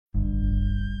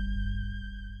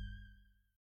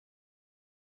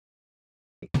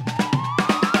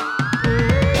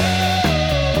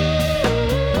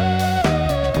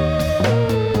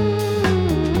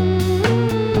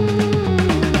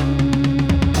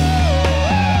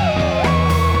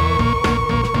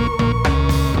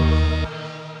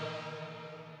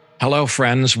Hello,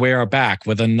 friends. We are back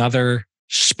with another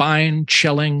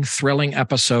spine-chilling, thrilling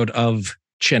episode of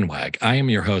Chinwag. I am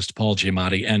your host, Paul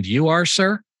Giamatti, and you are,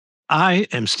 sir? I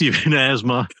am Stephen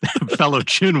Asma, fellow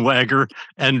chinwagger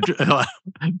and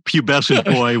pubescent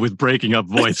boy with breaking up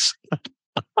voice.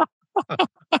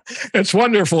 It's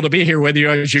wonderful to be here with you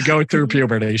as you go through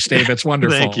puberty, Steve. It's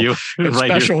wonderful. Thank you. It's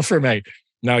Right special here. for me.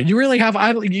 No, you really have.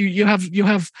 You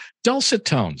have dulcet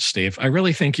tones, Steve. I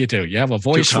really think you do. You have a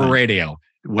voice for radio,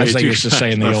 as they used to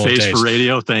say in the old days. A face for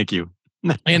radio. Thank you.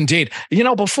 Indeed. You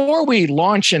know, before we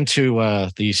launch into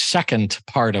the second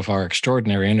part of our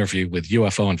extraordinary interview with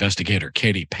UFO investigator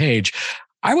Katie Page,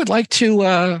 I would like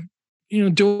to,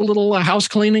 do a little house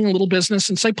cleaning, a little business,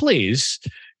 and say, please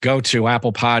go to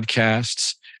Apple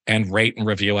Podcasts and rate and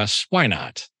review us. Why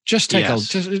not? Just take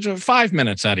just 5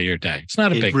 minutes out of your day. It's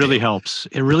not a big deal. It really helps.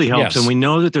 It really helps. Yes. And we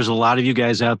know that there's a lot of you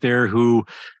guys out there who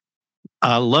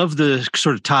love the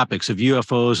sort of topics of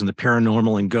UFOs and the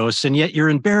paranormal and ghosts, and yet you're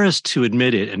embarrassed to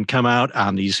admit it and come out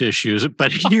on these issues.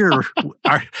 But here,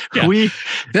 we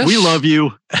love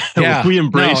you. Yeah. We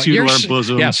embrace you to our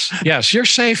bosom. Yes, you're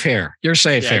safe here. You're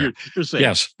safe here. You're safe.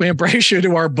 Yes, we embrace you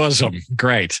to our bosom.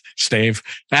 Great, Steve.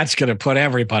 That's going to put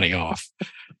everybody off.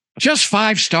 Just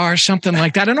 5 stars, something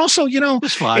like that. And also,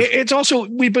 it's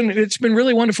been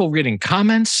really wonderful reading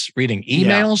comments, reading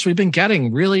emails. Yeah. We've been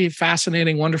getting really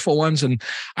fascinating, wonderful ones. And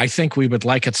I think we would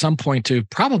like at some point to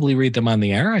probably read them on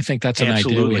the air. I think that's an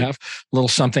idea. We have a little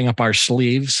something up our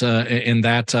sleeves in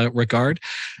that regard.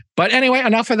 But anyway,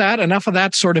 enough of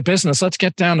that sort of business. Let's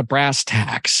get down to brass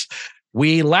tacks.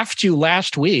 We left you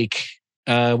last week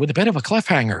with a bit of a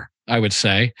cliffhanger, I would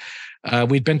say.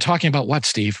 We'd been talking about what,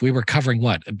 Steve? We were covering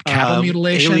what? Cattle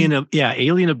mutilation?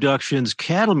 Alien abductions,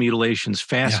 cattle mutilations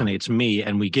fascinates me.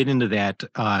 And we get into that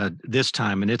this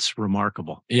time, and it's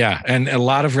remarkable. Yeah, and a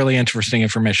lot of really interesting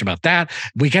information about that.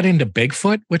 We get into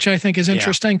Bigfoot, which I think is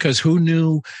interesting, because who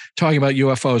knew, talking about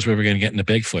UFOs, we were going to get into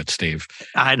Bigfoot, Steve?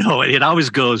 I know. It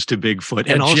always goes to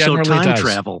Bigfoot. And also time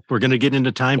travel. We're going to get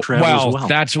into time travel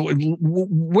as well.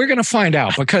 We're going to find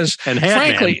out, because and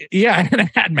frankly,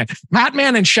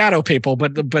 Hatman and Shadow people,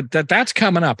 but that's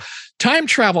coming up. Time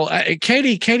travel.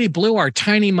 Katie blew our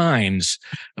tiny minds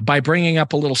by bringing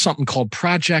up a little something called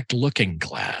Project Looking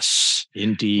Glass.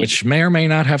 Indeed. Which may or may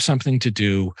not have something to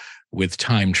do with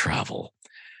time travel.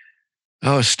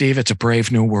 Oh, Steve, it's a brave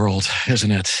new world,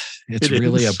 isn't it? It's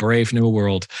really a brave new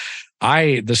world.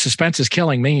 The suspense is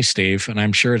killing me, Steve, and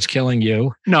I'm sure it's killing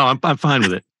you. No, I'm fine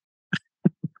with it.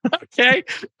 Okay.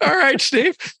 All right,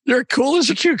 Steve. You're cool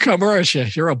as a cucumber, aren't you?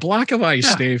 You're a block of ice,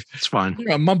 Steve. It's fine.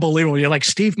 You're unbelievable. You're like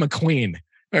Steve McQueen,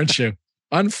 aren't you?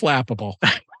 Unflappable.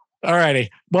 All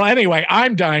righty. Well, anyway,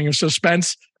 I'm dying of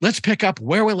suspense. Let's pick up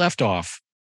where we left off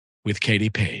with Katie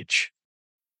Page.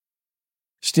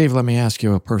 Steve, let me ask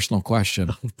you a personal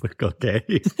question. Okay.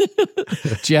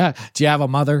 Do you have a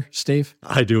mother, Steve?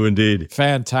 I do indeed.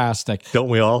 Fantastic. Don't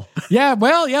we all? Yeah,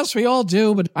 well, yes, we all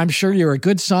do, but I'm sure you're a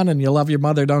good son and you love your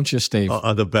mother, don't you, Steve?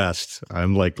 The best.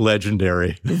 I'm like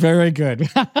legendary. Very good.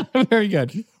 Very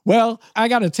good. Well, I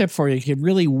got a tip for you. You can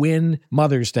really win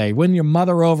Mother's Day. Win your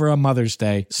mother over on Mother's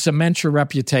Day. Cement your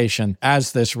reputation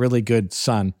as this really good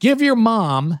son. Give your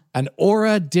mom an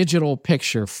Aura digital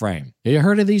picture frame. Have you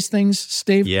heard of these things,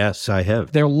 Steve? Yes, I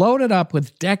have. They're loaded up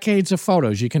with decades of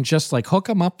photos. You can just hook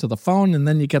them up to the phone, and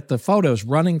then you get the photos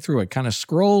running through it, kind of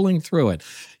scrolling through it.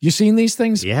 You seen these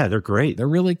things? Yeah, they're great. They're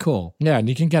really cool. Yeah, and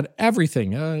you can get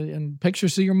everything, and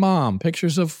pictures of your mom,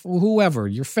 pictures of whoever,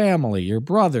 your family, your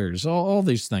brothers, all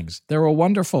these things. They're a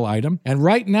wonderful item. And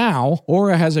right now,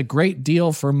 Aura has a great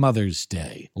deal for Mother's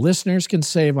Day. Listeners can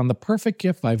save on the perfect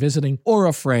gift by visiting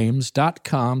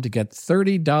auraframes.com to get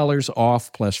 $30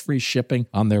 off plus free shipping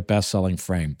on their best-selling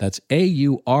frame. That's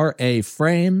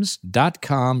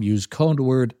auraframes.com. Use code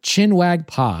word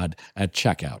ChinwagPod at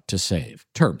checkout to save.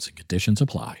 Terms and conditions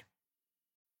apply.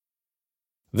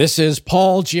 This is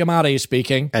Paul Giamatti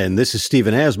speaking. And this is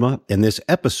Stephen Asma, and this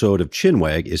episode of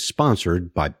Chinwag is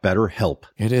sponsored by BetterHelp.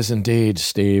 It is indeed,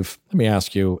 Steve. Let me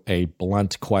ask you a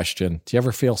blunt question. Do you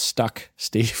ever feel stuck,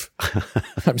 Steve?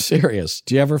 I'm serious.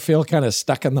 Do you ever feel kind of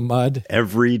stuck in the mud?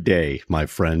 Every day, my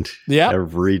friend. Yeah.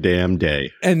 Every damn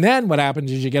day. And then what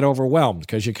happens is you get overwhelmed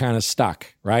because you're kind of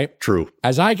stuck, right? True.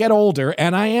 As I get older,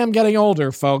 and I am getting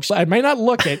older, folks, I may not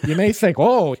look it. You may think,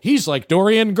 oh, he's like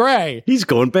Dorian Gray. He's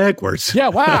going backwards. Yeah,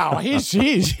 wow,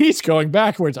 he's going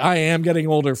backwards. I am getting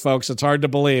older, folks. It's hard to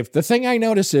believe. The thing I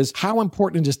notice is how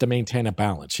important it is to maintain a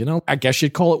balance. I guess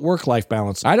you'd call it work-life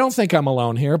balance. I don't think I'm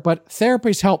alone here, but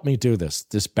therapy's helped me do this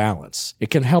balance. It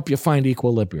can help you find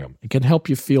equilibrium. It can help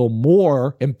you feel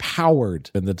more empowered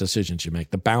in the decisions you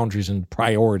make, the boundaries and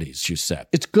priorities you set.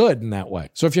 It's good in that way.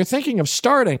 So if you're thinking of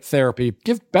starting therapy,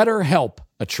 give BetterHelp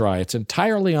a try. It's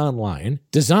entirely online,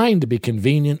 designed to be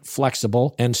convenient,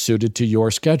 flexible, and suited to your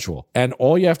schedule. And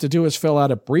all you have to do is fill out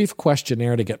a brief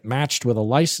questionnaire to get matched with a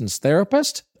licensed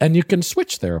therapist, and you can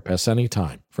switch therapists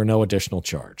anytime for no additional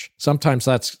charge. Sometimes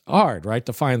that's hard, right,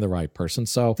 to find the right person.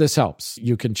 So this helps.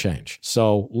 You can change.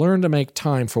 So learn to make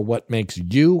time for what makes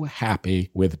you happy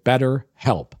with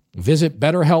BetterHelp. Visit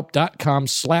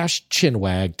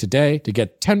BetterHelp.com/chinwag today to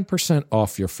get 10%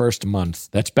 off your first month.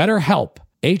 That's BetterHelp.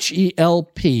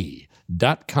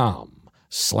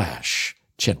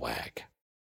 HELP.com/chinwag.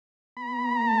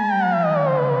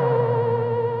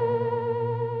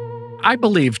 I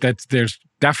believe that there's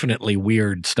definitely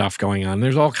weird stuff going on.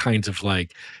 There's all kinds of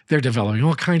they're developing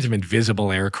all kinds of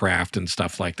invisible aircraft and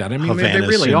stuff like that. I mean, they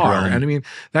really syndrome. Are. And I mean,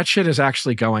 that shit is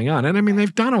actually going on. And I mean,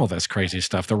 they've done all this crazy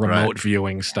stuff, the remote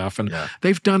viewing stuff, and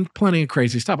they've done plenty of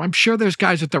crazy stuff. I'm sure there's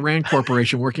guys at the RAND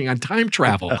Corporation working on time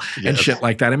travel and shit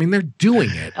like that. I mean, they're doing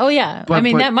it. Oh, yeah. But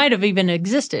that might have even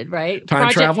existed, right?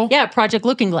 Travel? Yeah, Project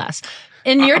Looking Glass.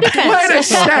 In your defense. Wait a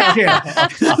second.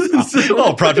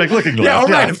 Project Looking Glass. Yeah, all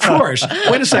right, of course.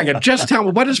 Wait a second. Just tell me,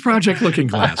 what is Project Looking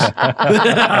Glass?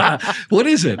 What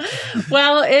is it?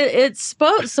 Well, it's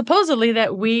supposedly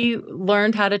that we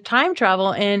learned how to time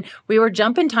travel, and we were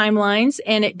jumping timelines,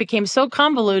 and it became so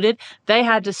convoluted, they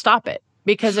had to stop it.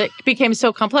 Because it became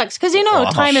so complex. Because,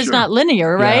 time is not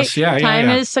linear, right? Yes, time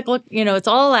is cyclic. It's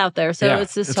all out there. So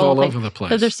it's this whole all thing. Over the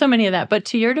place. So there's so many of that. But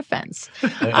to your defense,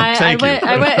 I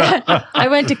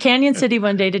went to Canyon City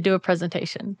one day to do a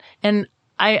presentation. And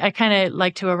I kind of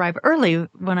like to arrive early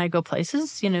when I go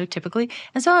places, typically.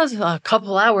 And so I was a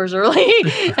couple hours early.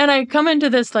 And I come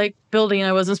into this building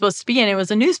I wasn't supposed to be in. It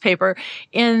was a newspaper.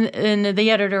 And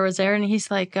the editor was there. And he's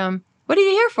like, what are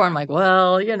you here for? I'm like,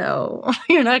 well, you're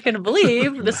not going to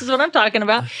believe this is what I'm talking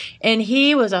about. And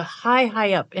he was a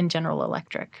high up in General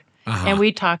Electric. And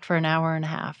we talked for an hour and a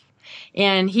half.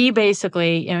 And he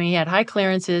basically, he had high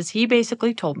clearances. He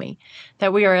basically told me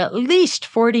that we are at least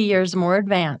 40 years more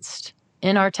advanced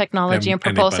in our technology and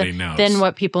propulsion than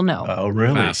what people know. Oh,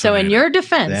 really? So in your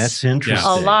defense, that's interesting.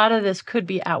 A lot of this could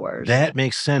be ours. That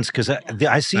makes sense because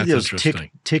I see those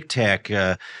tic-tac,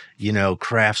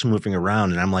 crafts moving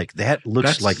around, and I'm like, that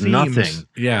looks like nothing.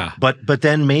 Yeah. But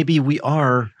then maybe we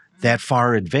are that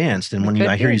far advanced, and when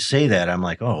I hear you say that, I'm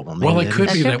like, oh, well, maybe it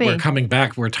could be that we're coming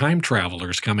back. We're time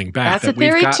travelers coming back. That's that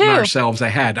we've gotten too. Ourselves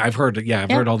ahead. I've heard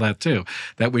all that too.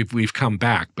 That we've come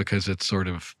back because it's sort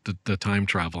of the time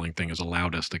traveling thing has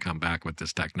allowed us to come back with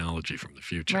this technology from the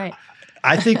future. Right.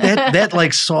 I think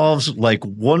that solves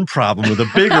one problem with a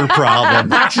bigger problem.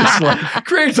 That just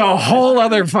creates a whole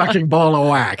other fucking ball of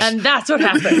wax. And that's what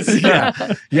happens.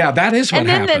 Yeah, that is what happens.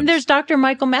 And then there's Dr.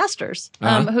 Michael Masters,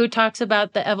 who talks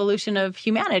about the evolution of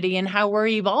humanity and how we're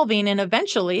evolving, and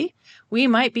eventually we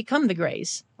might become the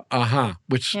Greys.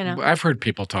 Which I've heard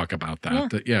people talk about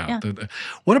that.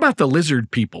 What about the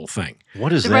lizard people thing?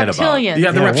 What is that about? Yeah,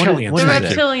 the reptilians. The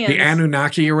reptilians. The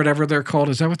Anunnaki or whatever they're called.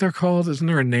 Is that what they're called? Isn't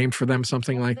there a name for them,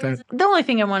 something like that? The only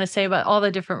thing I want to say about all the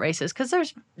different races, because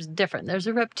there's different. There's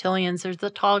the reptilians, there's the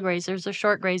tall Greys, there's the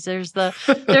short Greys, there's the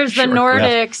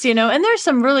Nordics, and there's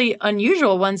some really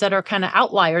unusual ones that are kind of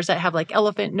outliers that have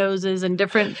elephant noses and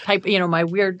different type, my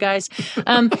weird guys.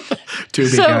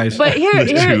 Guys. But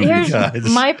here's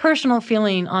my personal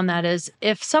feeling on that is,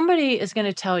 if somebody is going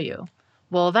to tell you,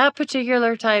 well, that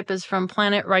particular type is from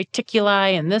planet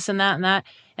Reticuli and this and that,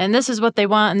 and this is what they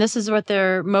want, and this is what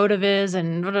their motive is,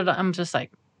 and blah, blah, blah. I'm just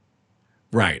like,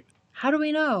 right. How do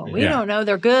we know? We don't know.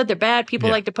 They're good. They're bad. People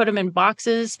like to put them in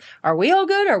boxes. Are we all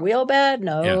good? Are we all bad?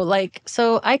 No. Yeah.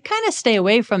 So I kind of stay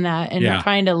away from that and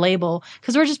trying to label,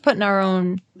 because we're just putting our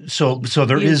own. So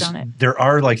there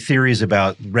are theories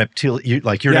about reptilian.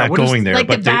 You're not going there,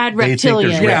 but the bad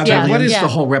reptilian. What is the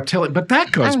whole reptilian? But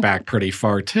that goes back pretty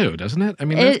far too, doesn't it? I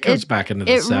mean, it goes back into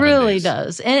the 70s. It really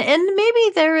does, and maybe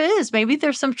there is. Maybe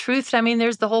there's some truth. I mean,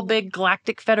 there's the whole big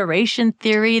Galactic Federation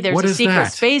theory. There's a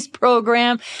secret space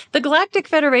program. The Galactic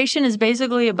Federation is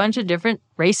basically a bunch of different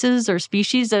races or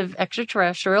species of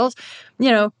extraterrestrials,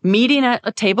 meeting at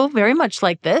a table very much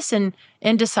like this and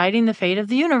deciding the fate of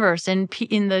the universe and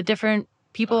in the different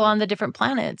people on the different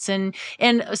planets. And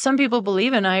some people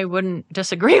believe, and I wouldn't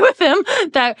disagree with them,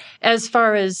 that as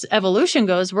far as evolution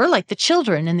goes, we're like the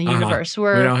children in the universe.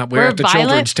 We're at the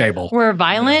children's table. We're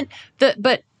violent,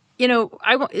 but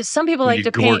some people like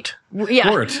to paint. Yeah.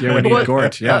 Gort. Yeah, we need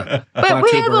Gort. Yeah. But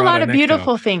we have a lot of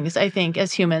beautiful things, I think,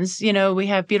 as humans. We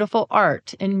have beautiful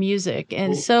art and music.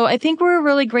 And so I think we're a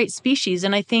really great species.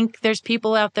 And I think there's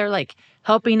people out there like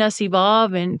helping us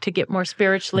evolve and to get more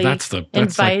spiritually invited.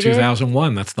 That's like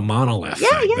 2001. That's the monolith thing.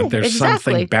 Yeah, that there's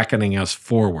something beckoning us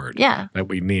forward. Yeah. That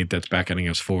we need that's beckoning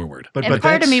us forward. But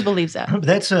part of me believes that.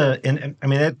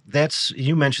 That's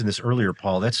you mentioned this earlier,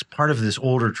 Paul. That's part of this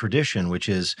older tradition, which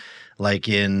is like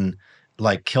in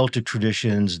Celtic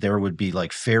traditions, there would be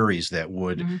like fairies that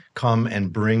would come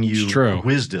and bring you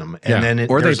wisdom. And then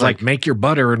they'd like make your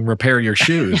butter and repair your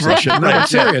shoes. Right.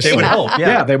 Seriously. They would help.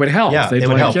 Yeah, they would help. Yeah, they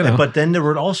would help. But then there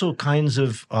were also kinds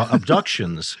of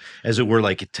abductions, as it were,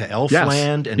 like to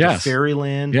Elfland and to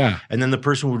Fairyland. Yeah. And then the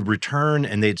person would return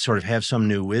and they'd sort of have some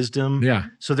new wisdom. Yeah.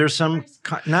 So there's some,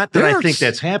 not that I think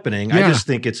that's happening. Yeah. I just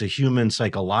think it's a human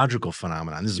psychological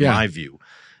phenomenon. This is my view.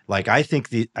 Like I think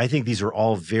these are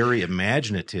all very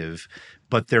imaginative,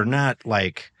 but they're not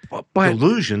like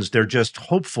delusions. They're just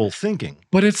hopeful thinking.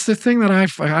 But it's the thing that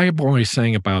I'm always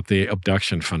saying about the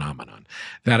abduction phenomenon,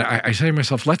 that I say to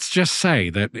myself, let's just say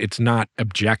that it's not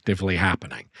objectively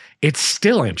happening. It's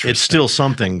still interesting. It's still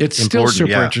something It's still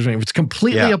super interesting. If it's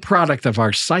completely a product of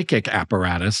our psychic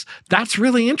apparatus, that's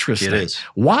really interesting. It is.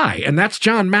 Why? And that's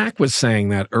John Mack was saying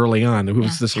that early on, who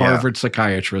was this Harvard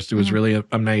psychiatrist who was really an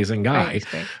amazing guy,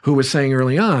 who was saying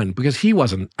early on, because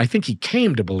I think he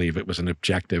came to believe it was an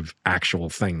objective, actual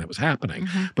thing that was happening.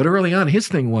 But early on, his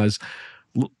thing was,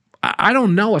 I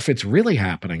don't know if it's really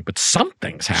happening, but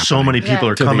something's happening. So many people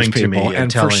are coming to me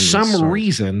and for some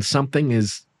reason, something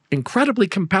is incredibly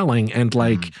compelling and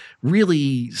like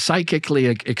really psychically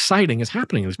exciting is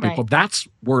happening to these people. That's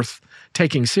worth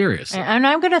taking seriously. And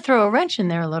I'm going to throw a wrench in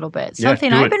there a little bit.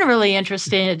 Something I've been really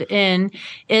interested in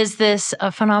is this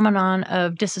phenomenon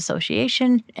of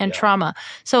disassociation and trauma.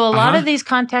 So a lot of these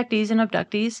contactees and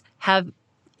abductees have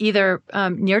either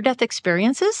near-death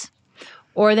experiences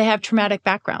or they have traumatic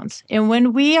backgrounds. And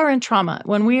when we are in trauma,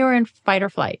 when we are in fight or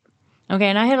flight,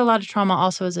 and I had a lot of trauma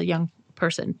also as a young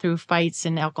person through fights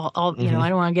and alcohol, I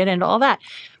don't want to get into all that.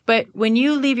 But when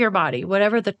you leave your body,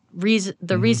 whatever the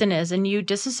reason is, and you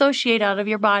disassociate out of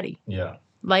your body,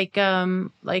 like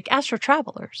astral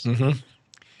travelers,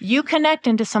 you connect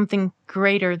into something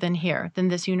greater than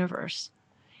this universe.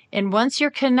 And once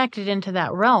you're connected into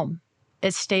that realm,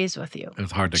 it stays with you.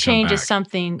 It's hard to changes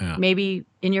something maybe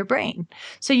in your brain.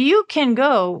 So you can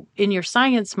go in your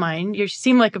science mind. You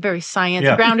seem like a very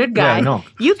science-grounded guy.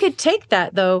 You could take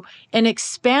that, though, and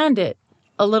expand it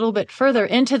a little bit further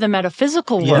into the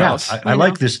metaphysical world. Yes, I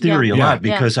like this theory a lot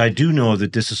because I do know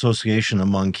that disassociation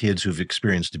among kids who've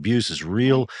experienced abuse is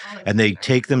real, and they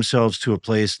take themselves to a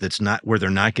place that's not where they're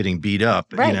not getting beat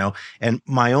up. And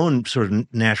my own sort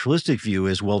of naturalistic view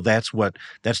is, well, that's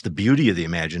the beauty of the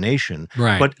imagination.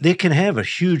 Right. But they can have a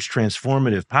huge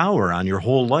transformative power on your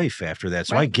whole life after that.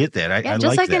 So I get that. I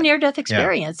just like that. a near-death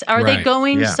experience. Are they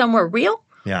going somewhere real?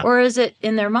 Or is it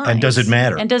in their mind? And does it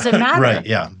matter? Does it matter?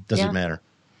 Does it matter?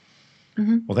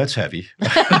 Well, that's heavy.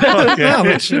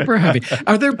 It's super heavy.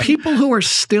 Are there people who are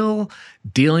still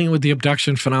dealing with the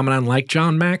abduction phenomenon like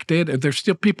John Mack did? Are there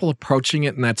still people approaching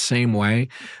it in that same way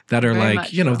that are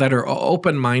that are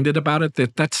open-minded about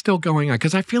it, that's still going on?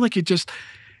 Because I feel like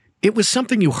it was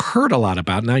something you heard a lot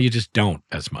about. Now you just don't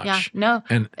as much. Yeah, no,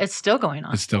 and it's still going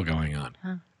on. It's still going on.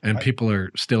 Huh. And people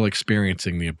are still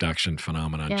experiencing the abduction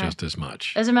phenomenon just as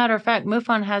much. As a matter of fact,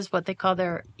 MUFON has what they call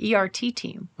their ERT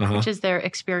team, which is their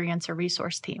experience or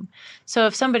resource team. So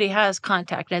if somebody has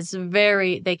contact,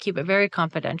 they keep it very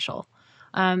confidential.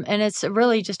 And it's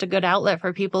really just a good outlet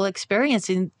for people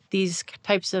experiencing these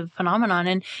types of phenomenon.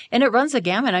 And it runs the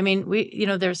gamut. I mean,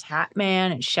 there's Hat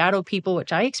Man and Shadow People,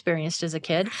 which I experienced as a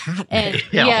kid. And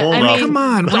come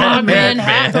on. Hat Man.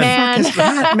 Hat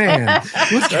Man.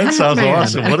 That sounds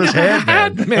awesome. What is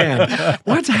Hat Man?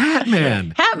 What's Hat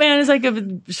Man? Hat Man is like a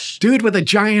dude with a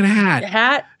giant hat.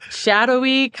 Hat,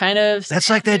 shadowy, kind of. That's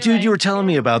like that dude you were telling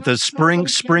me about, the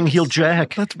Spring-Heeled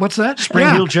Jack. What's that?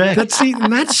 Spring-Heeled Jack.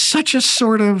 That's such a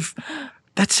sort of...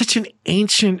 That's such an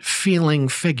ancient feeling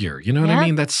figure. You know what I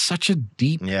mean? That's such a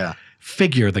deep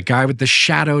figure, the guy with the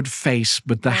shadowed face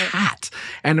with the hat.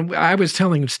 And I was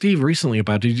telling Steve recently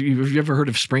about, have you ever heard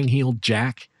of Spring-Heeled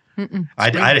Jack?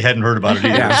 I hadn't heard about it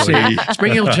either.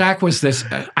 Spring-Heeled Jack was this,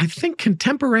 I think,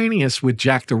 contemporaneous with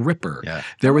Jack the Ripper. Yeah.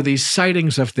 There were these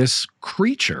sightings of this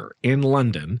creature in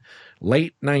London,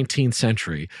 late 19th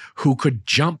century, who could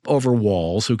jump over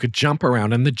walls, who could jump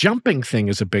around. And the jumping thing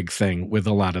is a big thing with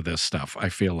a lot of this stuff, I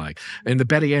feel like. In the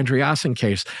Betty Andreasen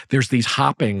case, there's these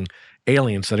hopping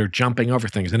aliens that are jumping over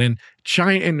things. And in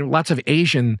China and lots of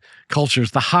Asian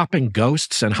cultures, the hopping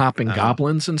ghosts and hopping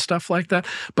goblins and stuff like that.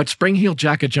 But Spring-Heeled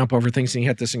Jack could jump over things, and he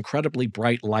had this incredibly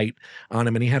bright light on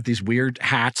him, and he had these weird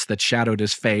hats that shadowed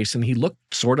his face, and he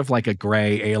looked sort of like a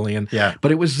gray alien. Yeah.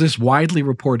 But it was this widely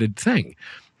reported thing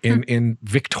in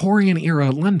Victorian era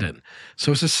London.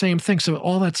 So it's the same thing. So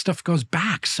all that stuff goes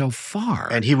back so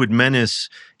far. And he would menace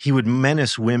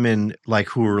women like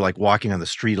who were like walking on the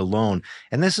street alone.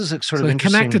 And this is a sort of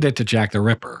interesting. Connected it to Jack the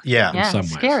Ripper. Yeah. In some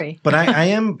ways. Scary. But I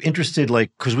am interested,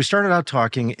 like, because we started out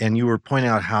talking and you were pointing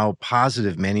out how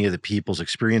positive many of the people's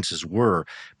experiences were.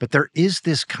 But there is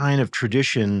this kind of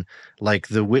tradition, like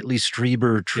the Whitley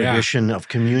Strieber tradition of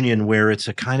communion, where it's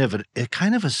a kind of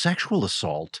a sexual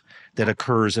assault that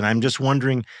occurs. And I'm just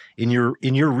wondering, in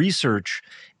your research,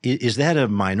 is that a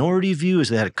minority view? Is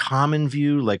that a common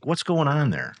view? Like, what's going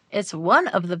on there? It's one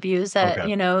of the views that,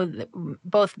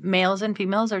 both males and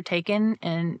females are taken,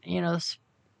 and,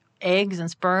 eggs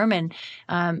and sperm, and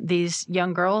these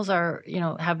young girls are,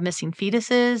 have missing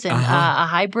fetuses and a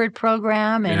hybrid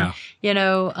program. And,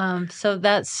 so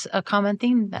that's a common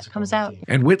theme that comes out.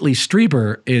 And Whitley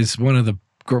Strieber is one of the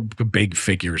big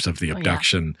figures of the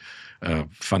abduction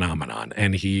phenomenon.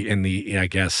 And I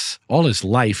guess all his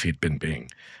life he'd been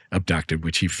being abducted,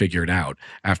 which he figured out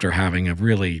after having a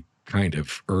really kind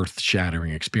of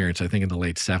earth-shattering experience, I think in the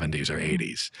late 70s or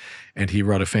 80s. And he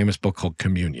wrote a famous book called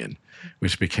Communion,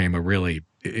 which became wasn't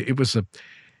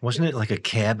it like a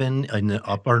cabin in the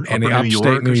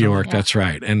upstate New York? Yeah. That's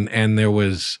right. And there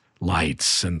was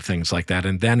lights and things like that.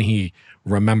 And then he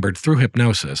remembered through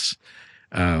hypnosis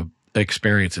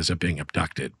experiences of being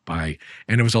abducted and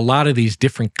it was a lot of these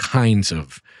different kinds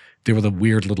of, there were the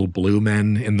weird little blue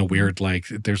men in the weird, like,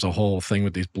 there's a whole thing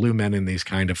with these blue men in these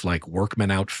kind of like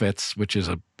workman outfits, which is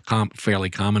a fairly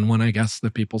common one, I guess,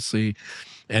 that people see,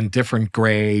 and different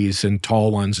grays and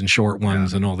tall ones and short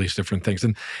ones and all these different things.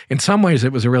 And in some ways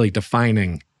it was a really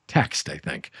defining text, I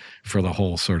think, for the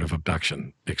whole sort of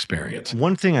abduction experience.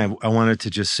 One thing I wanted to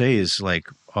just say is, like,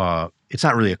 it's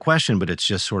not really a question, but it's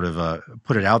just sort of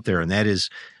put it out there. And that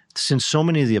is, since so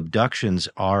many of the abductions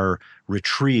are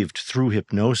retrieved through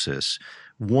hypnosis,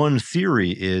 one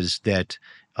theory is that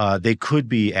they could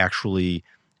be actually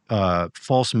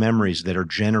false memories that are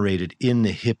generated in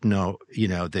the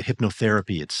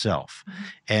hypnotherapy itself. Mm-hmm.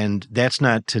 And that's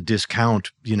not to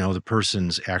discount, the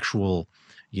person's actual,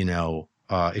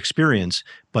 experience,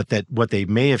 but that what they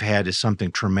may have had is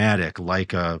something traumatic,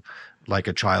 like a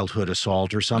childhood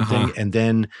assault or something. And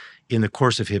then in the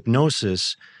course of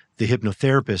hypnosis, the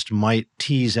hypnotherapist might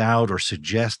tease out or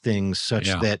suggest things such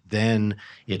that then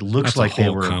it looks like they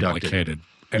were abducted.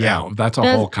 Yeah, that's a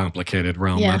whole complicated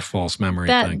realm, that false memory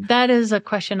thing. That is a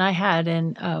question I had.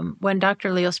 And when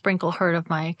Dr. Leo Sprinkle heard of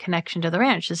my connection to the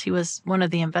ranch, as he was one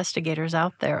of the investigators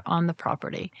out there on the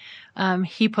property,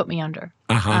 he put me under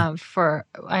I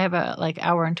have a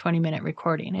hour and 20-minute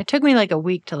recording. It took me like a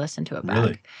week to listen to it back.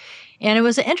 Really? And it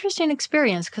was an interesting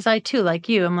experience because I, too, like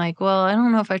you, I'm like, well, I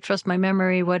don't know if I trust my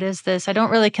memory. What is this? I don't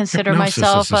really consider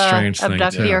myself a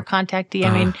abductee or contactee.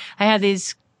 I mean, I had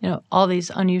these, all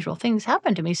these unusual things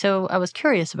happen to me. So I was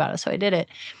curious about it. So I did it.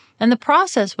 And the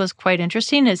process was quite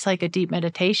interesting. It's like a deep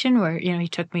meditation where, he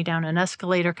took me down an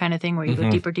escalator kind of thing where you go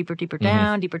deeper, deeper, deeper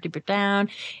down, deeper, deeper down.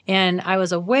 And I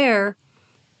was aware,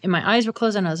 and my eyes were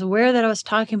closed, and I was aware that I was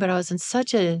talking, but I was in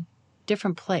such a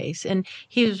different place. And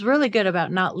he was really good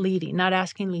about not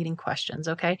asking leading questions,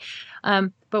 okay?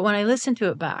 But when I listened to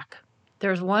it back,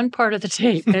 there's one part of the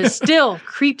tape, and it still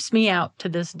creeps me out to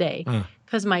this day,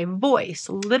 because my voice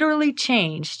literally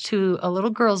changed to a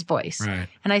little girl's voice. Right.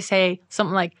 And I say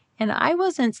something like, and I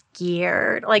wasn't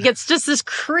scared. Like, it's just this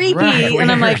creepy.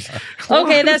 And I'm like,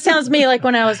 okay, that sounds me like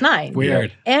when I was 9.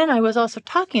 Weird. And I was also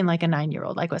talking like a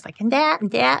 9-year-old. Like, I was like, and that,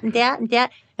 and that, and that, and that.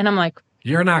 And I'm like,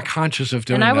 you're not conscious of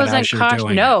doing that. And I wasn't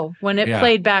conscious. No. When it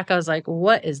played back, I was like,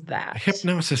 what is that?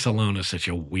 Hypnosis alone is such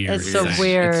a weird thing. It's so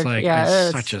weird. It's like,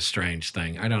 it's such a strange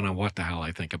thing. I don't know what the hell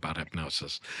I think about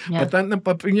hypnosis. Yeah.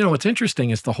 But what's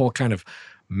interesting is the whole kind of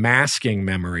masking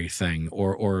memory thing,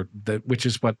 which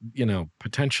is what,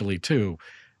 potentially too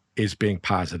is being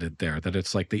posited there, that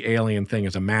it's like the alien thing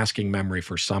is a masking memory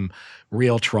for some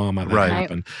real trauma that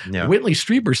happened. Yeah. Whitley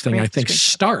Strieber's thing, I think,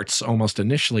 starts almost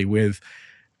initially with,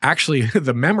 actually,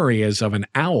 the memory is of an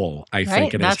owl, I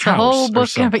think, in his house. That's the whole book.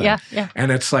 But yeah.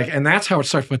 And it's like, and that's how it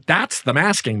starts, but that's the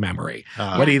masking memory.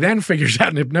 What he then figures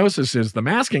out in hypnosis is the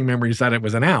masking memory is that it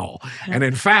was an owl. Yeah. And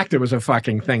in fact, it was a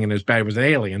fucking thing in his bed. It was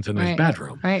aliens in his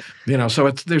bedroom. Right. So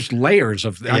there's layers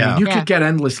of, I mean, you could get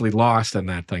endlessly lost in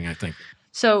that thing, I think.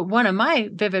 So one of my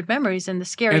vivid memories and the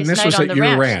scariest night on the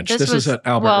ranch. This was at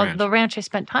Albert Ranch. Well, the ranch I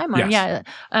spent time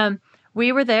on,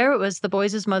 We were there. It was the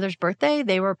boys' mother's birthday.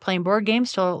 They were playing board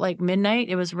games till like midnight.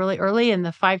 It was really early, and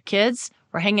the 5 kids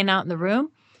were hanging out in the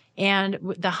room. And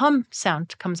the hum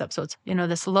sound comes up. So it's,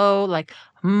 this low, like,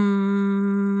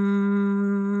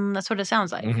 that's what it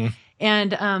sounds like. Mm-hmm.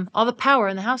 And all the power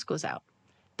in the house goes out.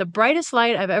 The brightest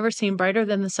light I've ever seen, brighter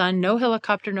than the sun, no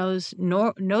helicopter nose,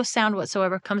 no sound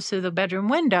whatsoever comes through the bedroom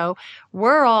window.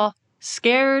 We're all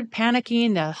scared,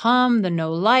 panicking, the hum, the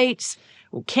no lights,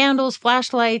 candles,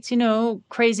 flashlights,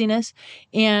 craziness.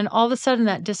 And all of a sudden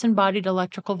that disembodied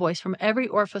electrical voice from every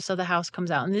orifice of the house comes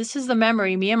out. And this is the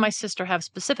memory me and my sister have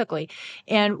specifically.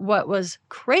 And what was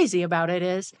crazy about it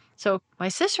is, so my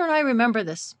sister and I remember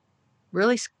this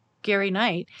really scary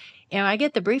night. And I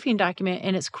get the briefing document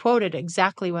and it's quoted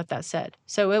exactly what that said.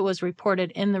 So it was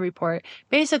reported in the report.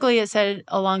 Basically, it said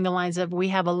along the lines of, we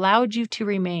have allowed you to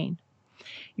remain.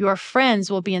 Your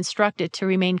friends will be instructed to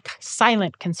remain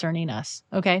silent concerning us.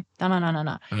 Okay? No.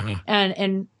 Mm-hmm.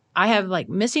 And I have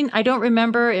missing, I don't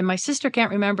remember, and my sister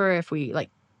can't remember if we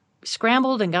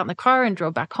scrambled and got in the car and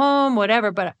drove back home,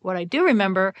 whatever. But what I do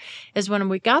remember is when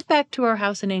we got back to our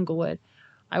house in Englewood,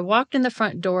 I walked in the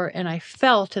front door and I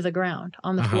fell to the ground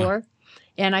on the floor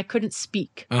and I couldn't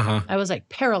speak. I was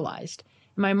paralyzed.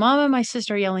 My mom and my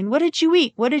sister yelling, "What did you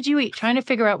eat? What did you eat?" Trying to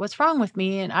figure out what's wrong with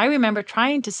me. And I remember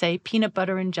trying to say peanut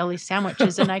butter and jelly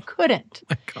sandwiches and I couldn't.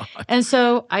 My God. And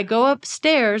so I go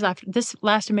upstairs. After this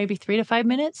lasted maybe 3 to 5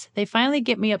 minutes. They finally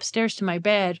get me upstairs to my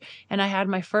bed and I had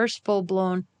my first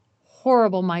full-blown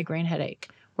horrible migraine headache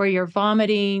where you're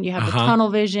vomiting, you have the tunnel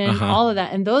vision, all of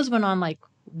that. And those went on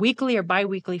weekly or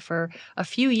biweekly for a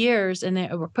few years. And they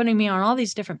were putting me on all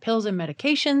these different pills and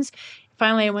medications.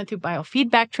 Finally, I went through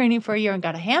biofeedback training for a year and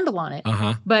got a handle on it.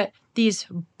 But these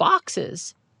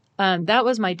boxes, that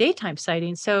was my daytime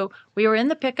sighting. So we were in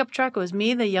the pickup truck. It was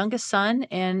me, the youngest son,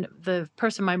 and the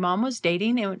person my mom was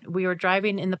dating. And we were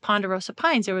driving in the Ponderosa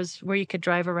Pines. There was where you could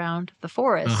drive around the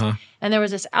forest. And there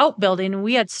was this outbuilding, and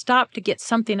we had stopped to get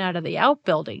something out of the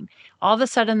outbuilding. All of a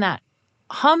sudden, that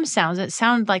hum sounds. It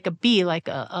sounded like a bee, like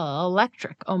a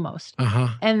electric almost.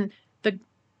 And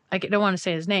I don't want to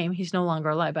say his name. He's no longer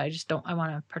alive, but I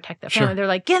want to protect that family. Sure. They're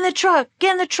like, "Get in the truck,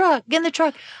 get in the truck, get in the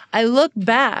truck." I look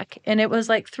back and it was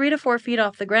 3 to 4 feet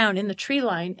off the ground in the tree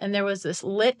line. And there was this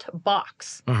lit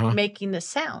box making the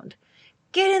sound.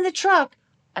 "Get in the truck."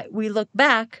 We look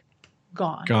back,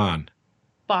 gone.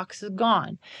 Box is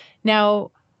gone.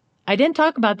 Now, I didn't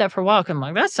talk about that for a while because I'm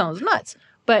like, that sounds nuts.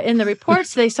 But in the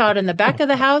reports, they saw it in the back of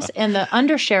the house, and the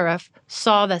undersheriff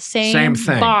saw the same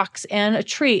box and a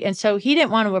tree. And so he didn't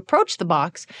want to approach the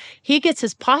box. He gets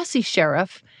his posse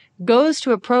sheriff, goes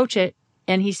to approach it,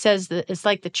 and he says that it's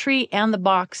like the tree and the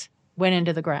box went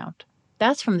into the ground.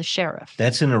 That's from the sheriff.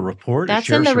 That's in a report?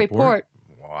 That's in the report.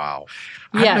 Wow.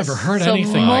 I've never heard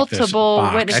anything like this.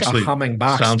 Actually, a humming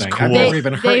box sounds thing. cool. I've never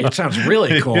even heard. It sounds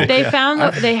really cool. They found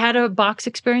they had a box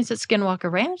experience at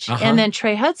Skinwalker Ranch. And then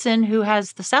Trey Hudson, who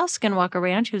has the South Skinwalker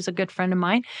Ranch, who's a good friend of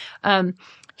mine,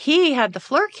 he had the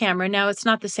FLIR camera. Now, it's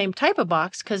not the same type of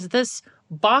box because this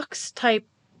box type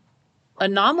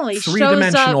anomaly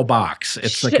three-dimensional box.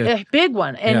 It's like a big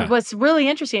one. And what's really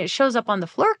interesting, it shows up on the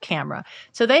FLIR camera.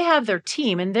 So they have their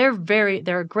team, and they're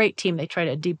a great team. They try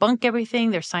to debunk everything.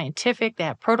 They're scientific. They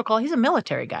have protocol. He's a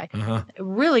military guy.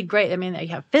 Really great. I mean, they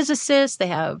have physicists. They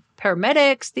have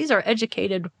paramedics. These are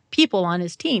educated people on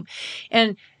his team.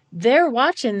 And they're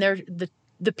watching the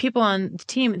people on the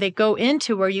team. They go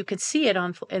into where you could see it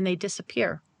and they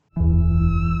disappear.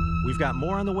 We've got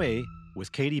more on the way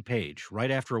with Katie Page,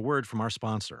 right after a word from our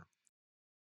sponsor.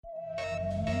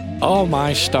 Oh,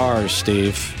 my stars,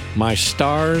 Steve. My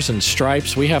stars and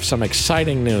stripes. We have some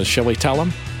exciting news. Shall we tell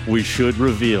them? We should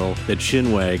reveal that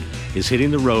Chinwag is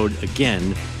hitting the road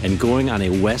again and going on a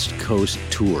West Coast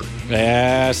tour.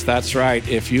 Yes, that's right.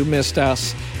 If you missed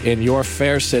us in your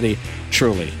fair city,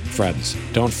 truly, friends,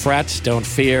 don't fret, don't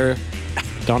fear,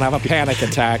 don't have a panic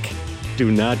attack. Do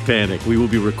not panic. We will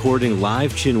be recording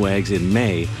live Chinwags in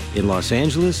May in Los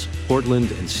Angeles,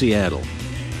 Portland, and Seattle.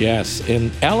 Yes.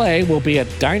 In L.A., we'll be at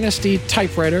Dynasty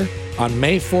Typewriter on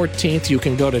May 14th. You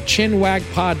can go to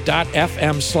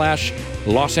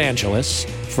chinwagpod.fm/Los Angeles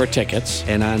for tickets.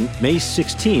 And on May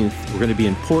 16th, we're going to be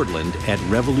in Portland at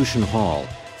Revolution Hall.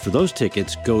 For those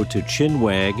tickets, go to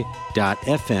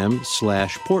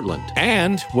chinwag.fm/Portland.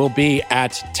 And we'll be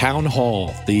at Town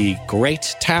Hall, the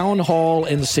great Town Hall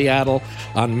in Seattle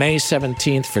on May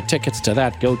 17th. For tickets to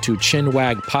that, go to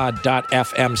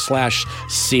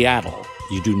chinwagpod.fm/Seattle.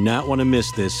 You do not want to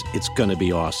miss this. It's going to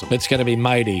be awesome. It's going to be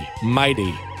mighty,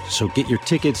 mighty. So get your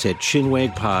tickets at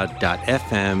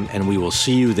chinwagpod.fm, and we will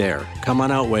see you there. Come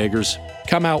on out, Waggers.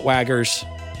 Come out, Waggers.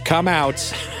 Come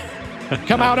out.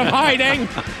 Come out of hiding.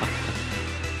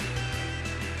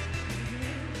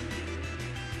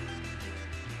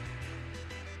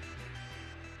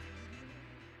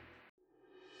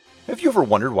 Have you ever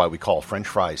wondered why we call French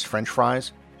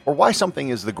fries, or why something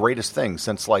is the greatest thing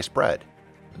since sliced bread?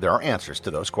 There are answers to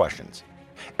those questions.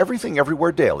 Everything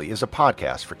Everywhere Daily is a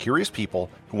podcast for curious people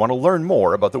who want to learn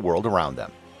more about the world around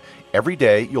them. Every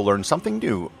day, you'll learn something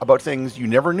new about things you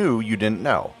never knew you didn't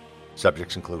know.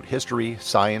 Subjects include history,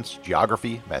 science,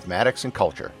 geography, mathematics, and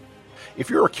culture.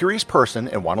 If you're a curious person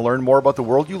and want to learn more about the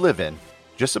world you live in,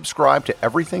 just subscribe to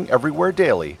Everything Everywhere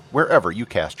Daily wherever you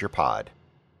cast your pod.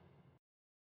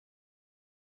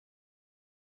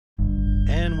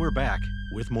 And we're back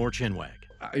with more Chinwag.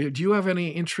 Do you have any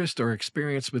interest or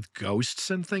experience with ghosts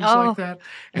and things like that?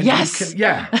 And yes.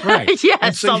 Yeah, right.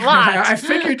 Yes, so a lot. I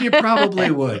figured you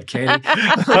probably would, Katie.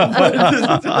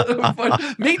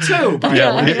 Me too.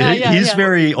 He's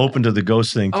very open to the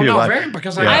ghost thing, too. Oh, no, very,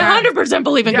 because I 100%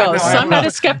 believe in ghosts. I'm not a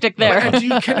skeptic there. Do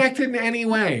you connect in any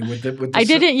way with the I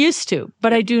didn't used to,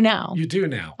 but I do now. You do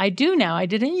now? I do now. I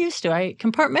didn't used to. I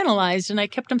compartmentalized and I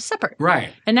kept them separate.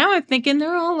 Right. And now I'm thinking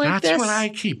they're all like That's this. what I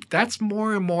keep. That's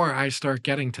more and more I start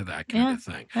getting to that kind of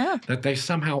thing. Yeah. That they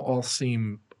somehow all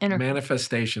seem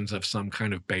manifestations of some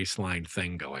kind baseline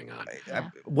thing going on.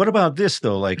 What about this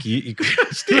though? Like Steve,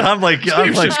 I'm like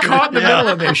just caught in the middle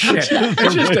of this shit.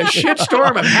 It's just a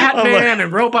shitstorm of Hat-Man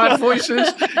and robot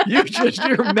voices.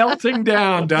 You're melting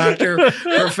down, Doctor,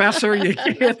 Professor. You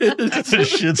can't. It's a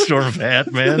shitstorm of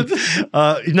Hat-Man.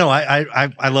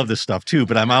 I love this stuff too,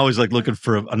 but I'm always like looking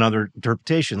for another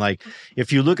interpretation. Like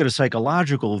if you look at a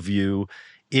psychological view,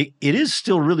 it is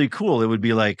still really cool. It would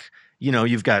be like,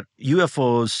 you've got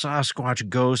UFOs, Sasquatch,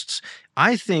 ghosts.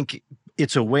 I think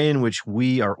it's a way in which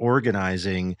we are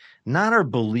organizing not our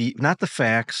belief, not the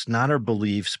facts, not our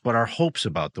beliefs, but our hopes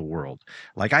about the world.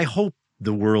 Like I hope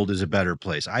the world is a better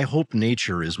place. I hope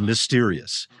nature is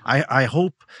mysterious. I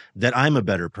hope that I'm a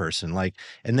better person.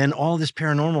 And then all this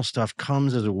paranormal stuff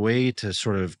comes as a way to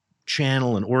sort of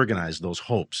channel and organize those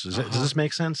hopes. Does this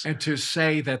make sense? And to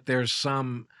say that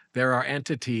there are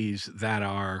entities that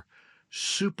are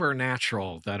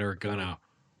supernatural that are gonna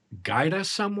guide us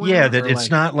somewhere. Yeah, that it's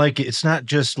not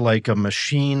just like a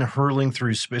machine hurling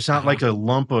through space. It's not like a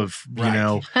lump of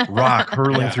rock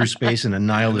hurling through space in a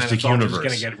nihilistic universe.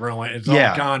 It's gonna get ruined. It's all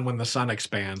gone when the sun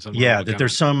expands. And that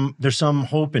there's some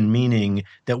hope and meaning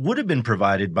that would have been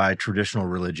provided by traditional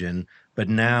religion, but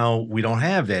now we don't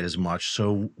have that as much.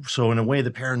 So in a way,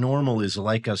 the paranormal is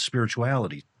like a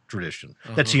spirituality tradition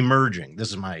that's emerging.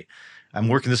 I'm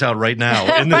working this out right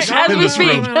now in this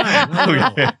room.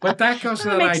 But that goes to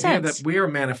that idea that we are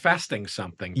manifesting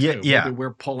something too. Yeah. Maybe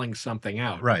we're pulling something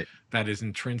out that is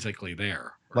intrinsically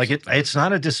there. Like it's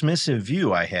not a dismissive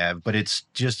view I have, but it's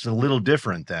just a little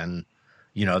different than,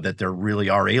 that there really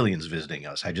are aliens visiting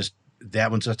us.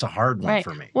 That's a hard one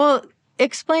for me. Well,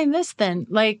 explain this then.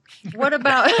 Like, what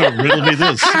about riddle me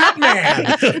this?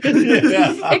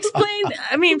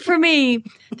 Explain. For me,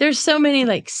 there's so many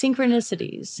like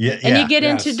synchronicities. And you get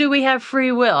into, do we have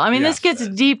free will? This gets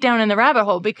deep down in the rabbit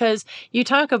hole because you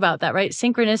talk about that, right?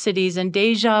 Synchronicities and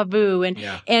deja vu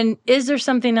and is there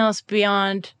something else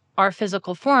beyond our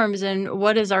physical forms, and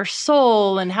what is our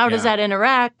soul, and how does that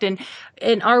interact, and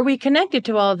are we connected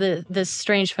to all this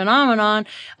strange phenomenon?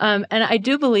 And I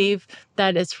do believe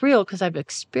that it's real because I've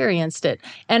experienced it.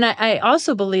 And I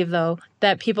also believe, though,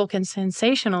 that people can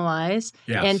sensationalize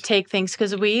and take things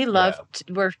because we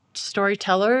we're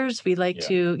storytellers. We like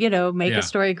to, make a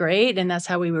story great, and that's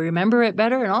how we remember it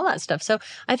better and all that stuff. So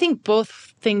I think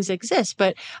both things exist,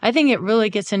 but I think it really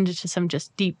gets into some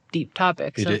just deep, deep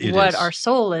topics of what our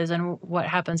soul is and what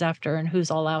happens after and who's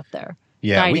all out there.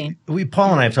 Yeah, we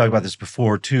Paul and I have talked about this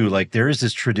before too. Like there is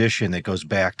this tradition that goes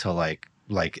back to like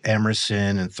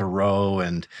Emerson and Thoreau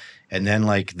and then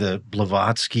like the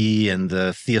Blavatsky and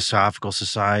the Theosophical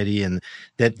Society, and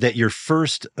that you're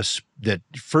first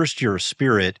you're a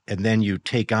spirit and then you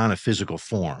take on a physical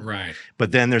form. Right.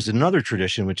 But then there's another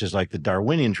tradition, which is like the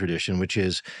Darwinian tradition, which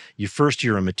is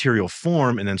you're a material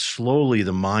form and then slowly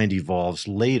the mind evolves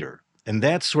later. And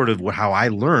that's sort of how I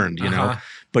learned,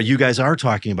 But you guys are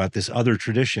talking about this other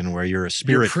tradition where you're a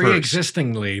spirit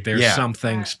pre-existingly, there's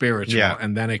something spiritual,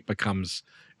 and then it becomes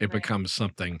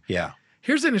something. Yeah.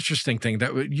 Here's an interesting thing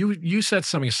that you said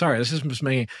something. Sorry, this is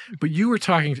me, but you were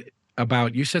talking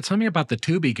about. You said something about the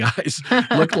Tubi guys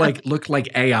look like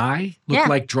AI,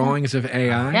 like drawings of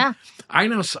AI. Yeah. I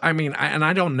know. And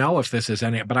I don't know if this is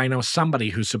any, but I know somebody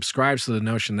who subscribes to the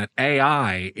notion that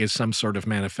AI is some sort of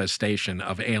manifestation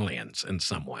of aliens in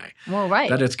some way. Well, right.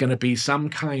 That it's going to be some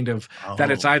kind of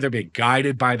that it's either being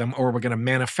guided by them or we're going to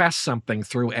manifest something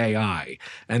through AI,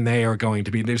 and they are going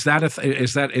to be. Is that a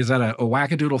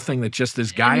wackadoodle thing that just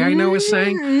this guy I know is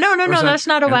saying? No. That's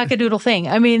not a wackadoodle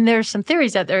thing. There's some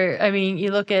theories out there. I mean,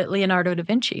 you look at Leonardo da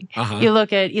Vinci, you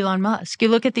look at Elon Musk, you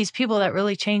look at these people that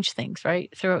really change things, right,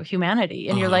 throughout humanity.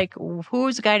 And you're like,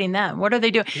 who's guiding them? What are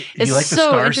they doing? It's you like the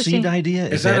star seed idea?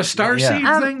 Is that a star seed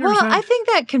thing? Well, I think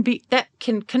that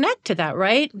can connect to that,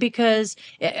 right? Because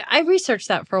I researched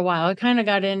that for a while. I kind of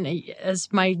got in as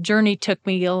my journey took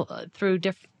me through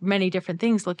many different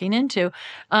things looking into.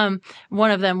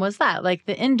 One of them was that, like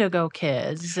the Indigo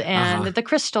Kids and the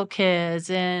Crystal Kids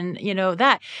and,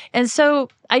 that. And so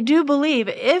I do believe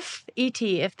if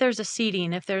there's a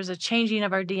seeding, if there's a changing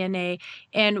of our DNA,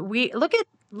 and we look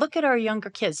at our younger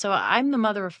kids. So I'm the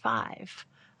mother of 5.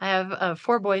 I have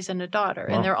 4 boys and a daughter,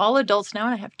 and they're all adults now,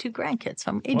 and I have 2 grandkids.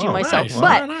 So I'm aging myself.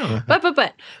 Nice.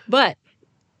 But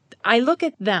I look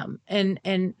at them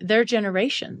and their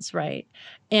generations, right?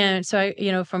 And so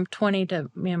I, from 20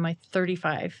 to my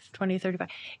 35,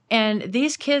 and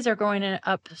these kids are growing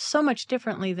up so much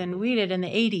differently than we did in the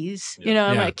 80s.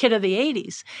 I'm a kid of the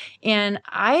 80s. And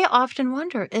I often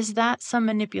wonder, is that some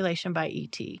manipulation by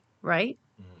ET, right?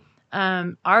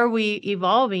 Are we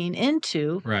evolving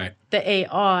into the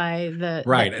AI, the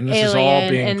and this alien, is all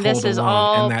being and pulled this is along,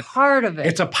 all and that part of it.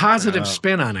 It's a positive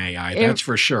spin on AI, that's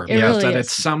for sure. Really that is.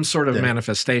 it's some sort of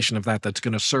manifestation of that's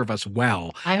going to serve us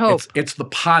well. I hope it's the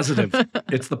positive.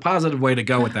 It's the positive way to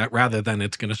go with that, rather than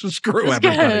it's going to screw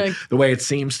everybody the way it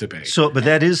seems to be. So, but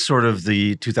that is sort of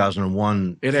the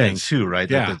 2001 thing too, right?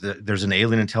 Yeah. There's an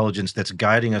alien intelligence that's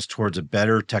guiding us towards a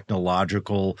better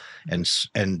technological and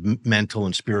mental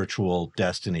and spiritual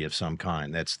destiny of some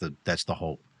kind. That's the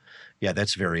hope. Yeah,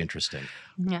 that's very interesting.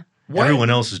 Yeah.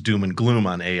 Everyone else is doom and gloom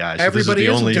on AI. So everybody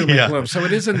is doom and gloom. So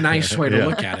it is a nice way to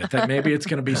look at it, that maybe it's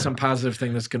going to be some positive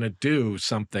thing that's going to do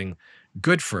something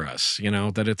good for us,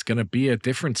 that it's going to be a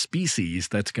different species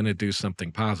that's going to do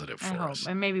something positive for us.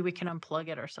 And maybe we can unplug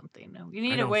it or something. You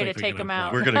need a way to take them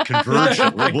out. We're going to converge.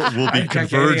 we'll be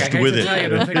converged with it. I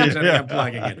don't think there's any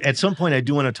unplugging it. At some point, I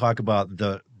do want to talk about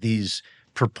these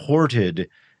purported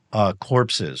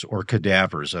corpses or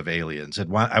cadavers of aliens,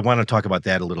 and I want to talk about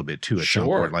that a little bit too. At some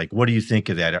point, like, what do you think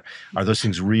of that? Are those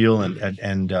things real,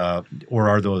 and or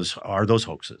are those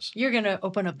hoaxes? You're going to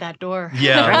open up that door.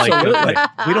 Yeah, like,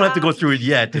 we don't have to go through it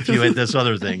yet. If you had this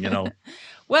other thing,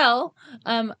 Well,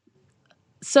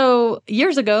 so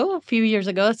a few years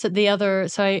ago,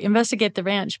 so I investigate the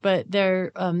ranch, but the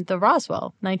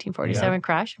Roswell 1947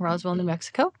 crash in Roswell, New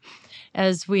Mexico.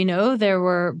 As we know, there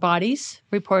were bodies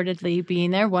reportedly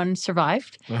being there. One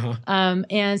survived.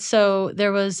 And so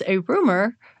there was a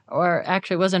rumor, or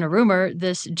actually it wasn't a rumor,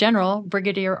 this general,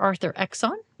 Brigadier Arthur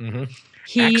Exon.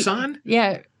 Exxon?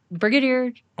 Yeah.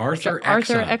 Brigadier Arthur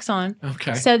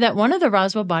Exon said that one of the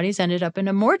Roswell bodies ended up in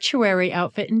a mortuary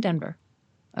outfit in Denver.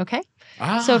 Okay.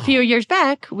 So a few years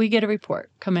back, we get a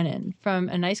report coming in from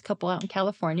a nice couple out in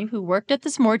California who worked at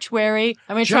this mortuary.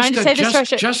 Trying to say this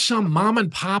just some mom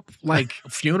and pop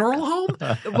funeral home.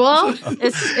 Well,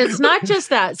 it's not just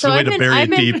that. So I've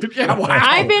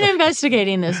been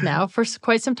investigating this now for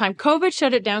quite some time. COVID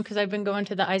shut it down because I've been going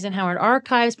to the Eisenhower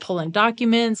archives, pulling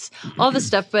documents, all this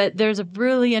stuff. But there's a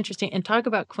really interesting, and talk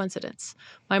about coincidence.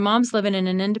 My mom's living in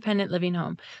an independent living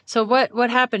home. So what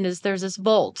happened is there's this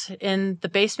vault in the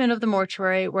basement of the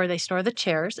mortuary where they store the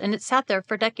chairs, and it sat there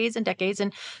for decades and decades.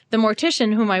 And the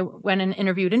mortician, whom I went and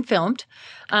interviewed and filmed,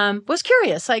 was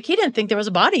curious. Like, he didn't think there was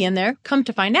a body in there. Come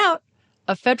to find out,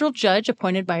 a federal judge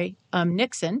appointed by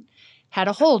Nixon had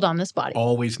a hold on this body.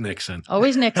 Always Nixon.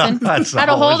 Had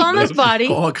a hold on this body.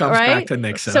 All comes back to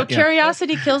Nixon. So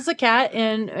curiosity kills the cat,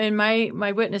 and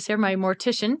my witness here, my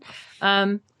mortician,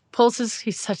 pulls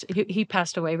he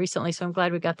passed away recently, so I'm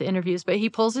glad we got the interviews, but he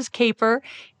pulls his caper,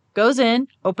 goes in,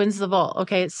 opens the vault.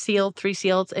 Okay, it's sealed, 3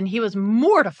 seals, and he was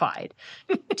mortified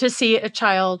to see a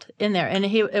child in there. And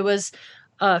it was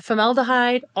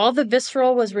formaldehyde, all the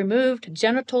visceral was removed,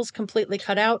 genitals completely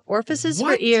cut out, orifices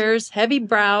for ears, heavy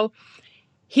brow.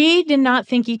 He did not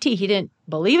think ET. He didn't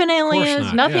believe in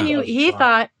aliens, nothing. Yeah. He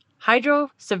thought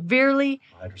severely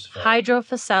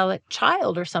hydrocephalic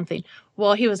child or something.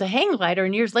 Well, he was a hang glider,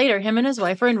 and years later, him and his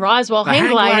wife were in Roswell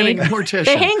hang gliding.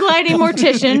 The hang gliding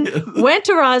mortician went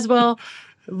to Roswell,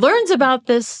 learns about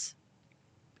this,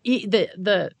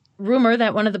 the rumor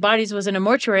that one of the bodies was in a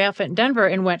mortuary outfit in Denver,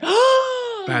 and went,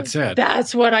 "Oh, that's it.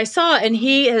 That's what I saw." And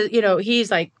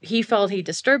he's like, he felt he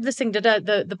disturbed this thing.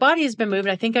 The body has been moved.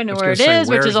 I think I know where it is,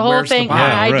 which is a whole thing.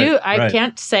 I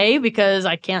can't say because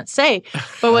I can't say.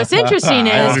 But what's interesting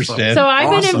is, so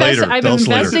I've been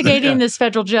investigating this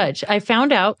federal judge. I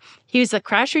found out he's a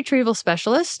crash retrieval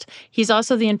specialist. He's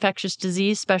also the infectious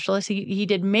disease specialist. He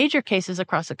did major cases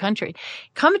across the country.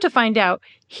 Come to find out,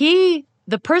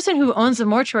 the person who owns the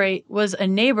mortuary was a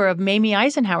neighbor of Mamie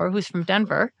Eisenhower, who's from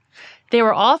Denver. They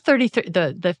were all 33.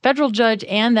 The federal judge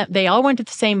and that they all went to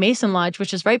the same Mason Lodge,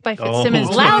 which is right by Fitzsimmons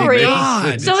Lowry.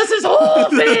 So it's this whole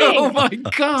thing. Oh my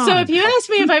God. So if you ask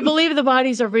me if I believe the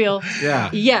bodies are real,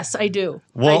 yes, I do.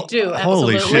 Well, I do.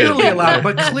 Holy Absolutely. shit.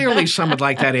 But clearly some of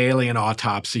like that alien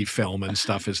autopsy film and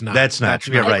stuff is not. That's not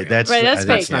true. Right. That's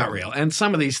fake. Not real. And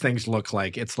some of these things look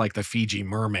like it's like the Fiji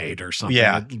mermaid or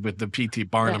something with the P.T.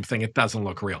 Barnum thing. It doesn't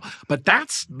look real. But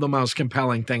that's the most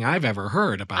compelling thing I've ever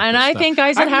heard about and this I stuff. think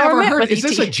Eisenhower met with Is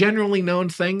E.T. this a generally known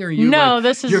thing? Or you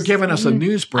you're giving us a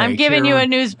news break? I'm giving you a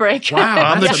news break.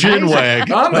 Wow. On the chin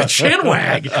wag. On the chin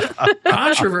wag.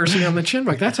 Controversy on the chin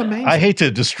wag. That's amazing. I hate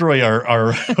to destroy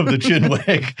our the chin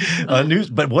wag news,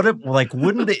 but what if, like,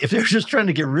 wouldn't they, if they're just trying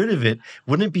to get rid of it,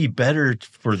 wouldn't it be better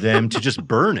for them to just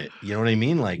burn it? You know what I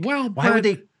mean? Like, why would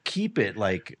they keep it?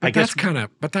 Like, I guess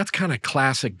that's kind of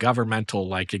classic governmental.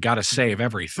 Like, you got to save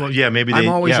everything. Well, yeah, maybe I'm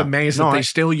always amazed that they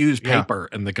still use Yeah. paper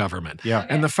in the government. Yeah.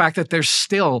 And the fact that there's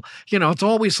still, it's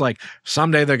always like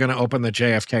someday they're going to open the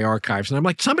JFK archives. And I'm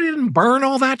like, somebody didn't burn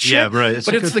all that shit. Yeah, right. That's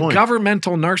but a it's good the point.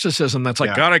 governmental narcissism that's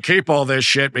like, gotta keep all this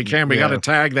shit. We gotta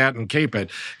tag that and keep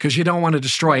it because you don't want to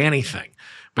destroy anything.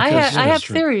 I have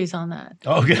theories on that.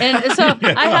 Okay. And so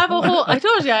I have a whole, I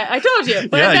told you,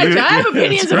 but I have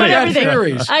opinions about everything.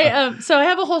 Theories. So I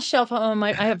have a whole shelf on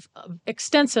I have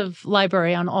extensive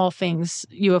library on all things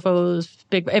UFOs,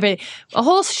 a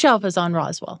whole shelf is on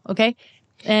Roswell. Okay.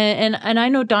 And I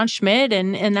know Don Schmidt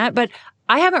and that, but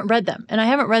I haven't read them, and I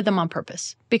haven't read them on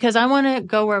purpose because I want to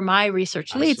go where my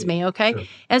research leads me. Okay. Sure.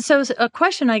 And so a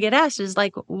question I get asked is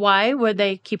like, why would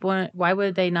they keep one? Why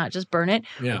would they not just burn it?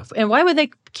 Yeah. And why would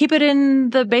they keep it in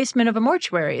the basement of a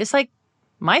mortuary? It's like,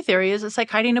 my theory is it's like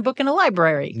hiding a book in a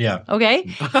library. Yeah. Okay.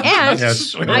 And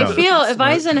I feel if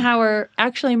Eisenhower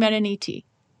actually met an ET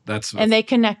and they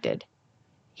connected,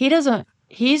 he's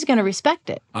going to respect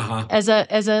it as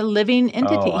a living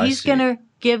entity. He's going to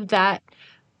give that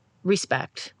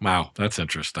respect. Wow, that's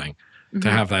interesting. To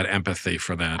have that empathy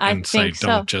for that and say,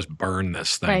 don't just burn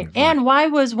this thing. Right. And why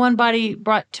was one body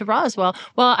brought to Roswell?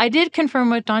 Well, I did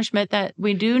confirm with Don Schmidt that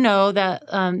we do know that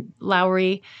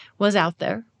Lowry was out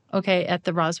there, at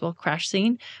the Roswell crash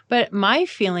scene. But my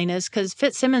feeling is because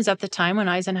Fitzsimmons at the time when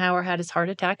Eisenhower had his heart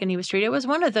attack and he was treated, it was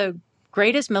one of the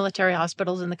greatest military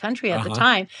hospitals in the country at the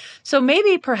time. So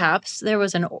maybe perhaps there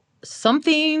was an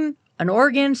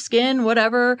organ, skin,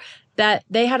 whatever, that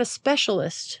they had a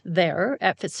specialist there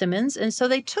at Fitzsimmons, and so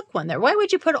they took one there. Why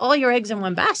would you put all your eggs in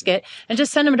one basket and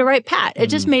just send them to Wright Pat? It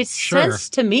just made sense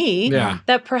to me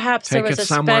that perhaps there was a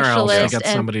specialist else to get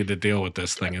somebody to deal with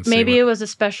this thing. And maybe it was a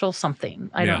special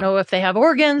something. I don't know if they have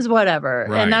organs, whatever.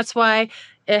 Right. And that's why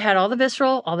it had all the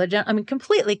visceral,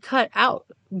 completely cut out,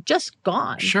 just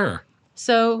gone. Sure.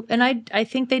 So, and I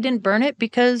think they didn't burn it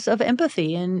because of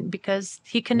empathy and because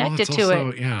he connected to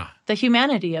it. The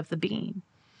humanity of the being.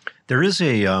 There is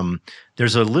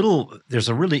there's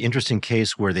a really interesting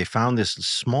case where they found this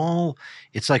small,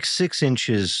 it's like 6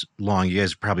 inches long. You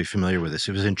guys are probably familiar with this.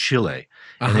 It was in Chile,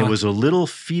 and it was a little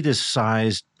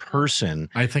fetus-sized person.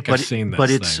 I think I've seen this but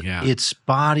thing, its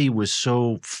body was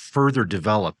so further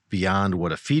developed beyond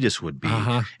what a fetus would be,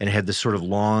 and it had this sort of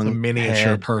long miniature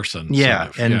head. person.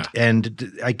 Yeah,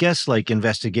 and I guess like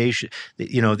investigation,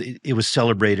 it was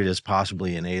celebrated as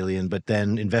possibly an alien, but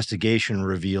then investigation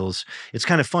reveals, it's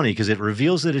kind of funny because it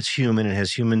reveals that it's human and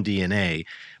has human DNA,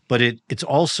 but it's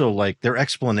also like their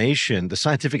explanation, the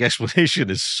scientific explanation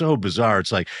is so bizarre.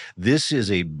 It's like, this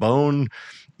is a bone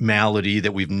malady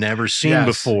that we've never seen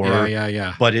before.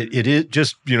 Yeah. But it is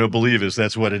just, believe us,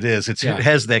 that's what it is. It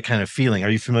has that kind of feeling. Are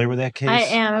you familiar with that case? I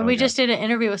am. And we just did an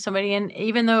interview with somebody, and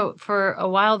even though for a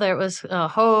while there it was a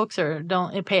hoax or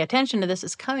don't pay attention to this,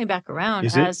 it's coming back around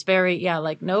as very,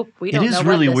 nope, we don't know. It is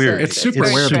really weird. It's super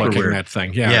weird looking, that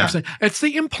thing. Yeah. It's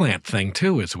the implant thing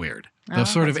too is weird. The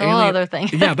sort of alien, whole other thing.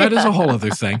 Yeah, that is a whole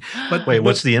other thing. But wait,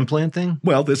 what's the implant thing?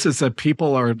 Well, this is that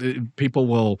people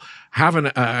will have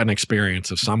an experience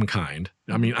of some kind.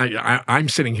 I mean, I'm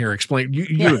sitting here explaining.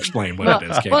 You explain what it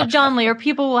is, Kate. Well, John Lee, or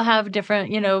people will have different,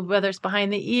 whether it's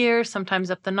behind the ear, sometimes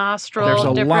up the nostril. There's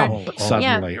a lump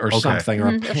suddenly, or something,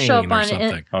 or a pain show up or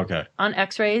something. On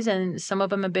X-rays, and some of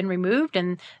them have been removed,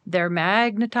 and they're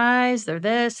magnetized. They're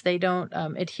this. They don't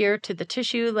adhere to the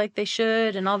tissue like they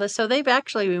should, and all this. So they've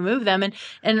actually removed them,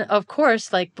 and of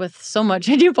course, like with so much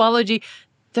in ufology,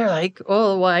 they're like,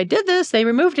 oh, well, I did this. They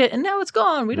removed it, and now it's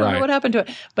gone. We don't know what happened to it.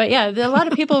 But yeah, a lot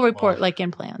of people report like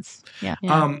implants. Yeah.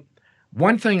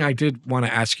 One thing I did want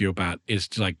to ask you about is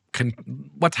like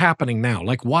what's happening now.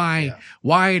 Like why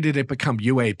did it become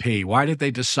UAP? Why did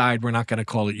they decide we're not going to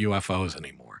call it UFOs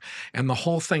anymore? And the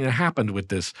whole thing that happened with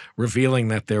this revealing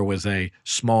that there was a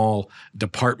small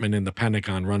department in the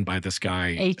Pentagon run by this guy.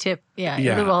 A-Tip, Lou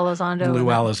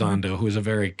Elizondo. Who is a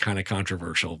very kind of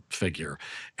controversial figure.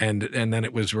 And then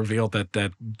it was revealed that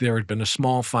there had been a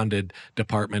small funded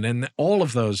department. And all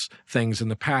of those things in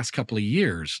the past couple of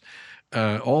years,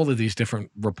 all of these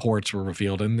different reports were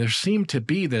revealed, and there seemed to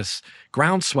be this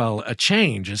groundswell, a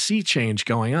sea change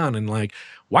going on, and like,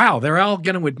 wow, they're all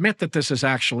going to admit that this is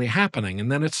actually happening. And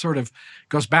then it sort of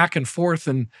goes back and forth,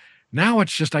 and now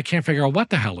it's just, I can't figure out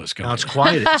what the hell is going on. Now it's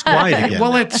quiet. It's quiet again.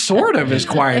 Well, it sort of is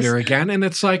quieter again. And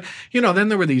it's like, then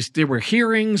there were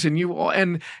hearings, and you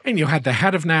had the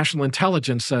head of national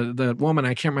intelligence, the woman,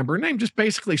 I can't remember her name, just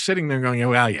basically sitting there going,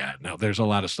 well, yeah, no, there's a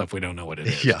lot of stuff we don't know what it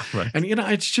is. Yeah, right. And,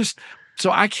 it's just, so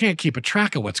I can't keep a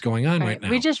track of what's going on right now.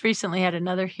 We just recently had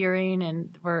another hearing,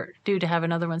 and we're due to have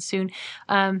another one soon.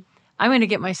 I'm going to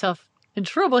get myself in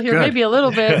trouble here, maybe a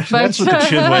little bit. But that's what the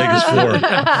chinwag is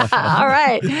for. All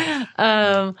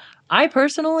right. I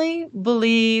personally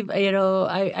believe,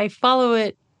 I follow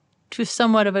it to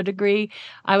somewhat of a degree.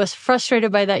 I was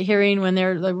frustrated by that hearing when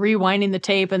they're rewinding the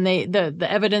tape and the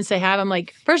evidence they have. I'm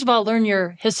like, first of all, learn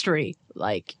your history.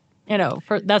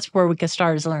 That's where we could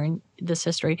start, is learning this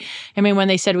history. I mean, when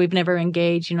they said we've never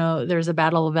engaged, there's a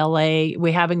Battle of L.A.,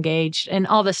 we have engaged, and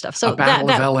all this stuff. So Battle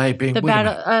of L.A. being the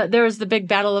battle. There was the big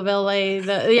Battle of L.A.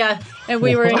 And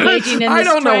we were engaging in this. I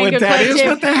don't know what that is.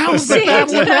 What the hell is the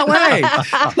Battle of L.A.?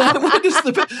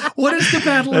 What is the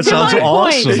Battle of L.A.? That sounds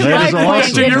awesome. That is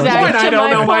awesome. To your point, I don't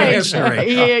know my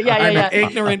history. Yeah. I'm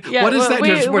ignorant. What is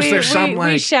that? Was there some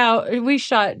we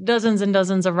shot dozens and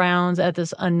dozens of rounds at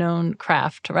this unknown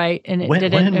craft, right? And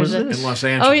when was it? In Los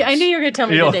Angeles. Oh, yeah, I knew you were going to tell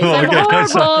me the dates. I'm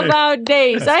horrible about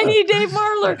dates. I need Dave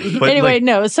Marler. Anyway,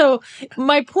 no. So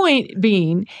my point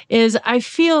being is, I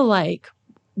feel like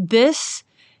this,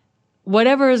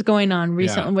 whatever is going on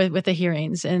recently with the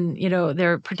hearings, and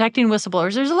they're protecting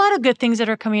whistleblowers. There's a lot of good things that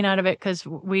are coming out of it, because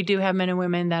we do have men and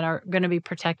women that are going to be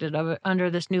protected under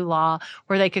this new law,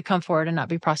 where they could come forward and not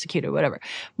be prosecuted, whatever.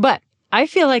 But I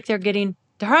feel like they're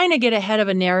trying to get ahead of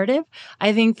a narrative.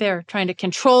 I think they're trying to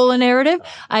control a narrative.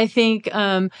 I think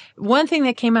one thing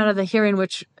that came out of the hearing,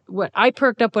 what I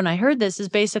perked up when I heard this, is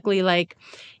basically like,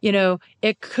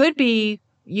 it could be,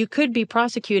 you could be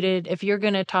prosecuted if you're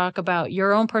going to talk about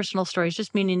your own personal stories,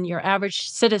 just meaning your average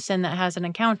citizen that has an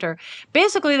encounter.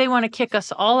 Basically, they want to kick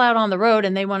us all out on the road,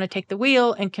 and they want to take the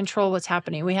wheel and control what's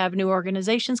happening. We have new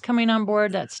organizations coming on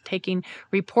board that's taking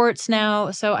reports now.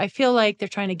 So I feel like they're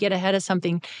trying to get ahead of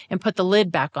something and put the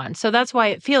lid back on. So that's why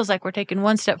it feels like we're taking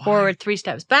one step forward, 3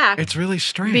 steps back. It's really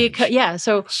strange.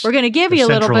 So we're going to give you a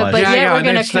little bit, but we're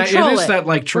going to control it. It is that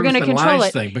like truth and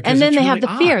lies thing. And then they have the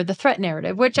fear, the threat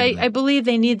narrative, which I believe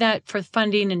they need that for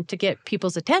funding and to get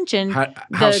people's attention.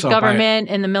 The government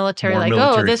and the military,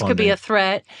 this could be a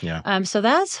threat. Yeah. So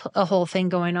that's a whole thing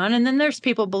going on. And then there's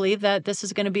people believe that this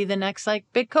is going to be the next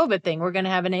big COVID thing. We're going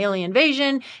to have an alien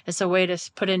invasion. It's a way to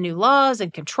put in new laws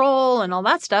and control and all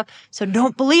that stuff. So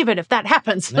don't believe it if that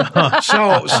happens. I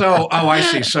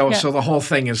see. So the whole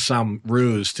thing is some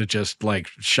ruse to just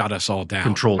shut us all down.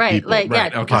 Control people.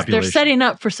 Because they're setting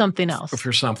up for something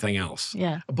else.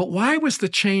 Yeah. But why was the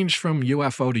change from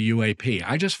UFO to UAP?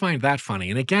 I just find that funny.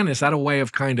 And again, is that a way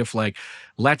of kind of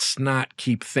let's not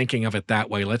keep thinking of it that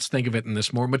way. Let's think of it in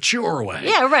this more mature way.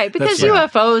 Yeah, right. Because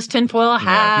UFOs, tinfoil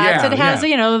hats, it has,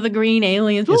 the green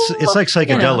aliens. It's like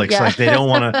psychedelics. Like they don't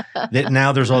want to,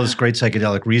 now there's all this great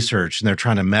psychedelic research, and they're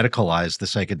trying to medicalize the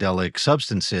psychedelic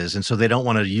substances. And so they don't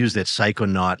want to use that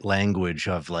psychonaut language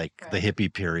of the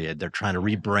hippie period. They're trying to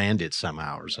rebrand it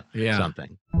somehow or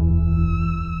something.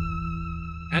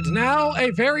 And now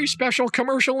a very special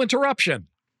commercial interruption.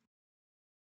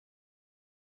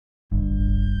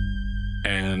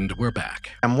 And we're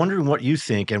back. I'm wondering what you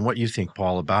think,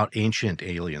 Paul, about ancient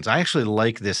aliens. I actually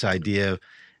like this idea.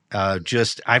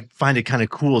 I find it kind of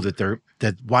cool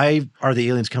that why are the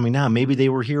aliens coming now? Maybe they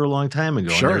were here a long time ago.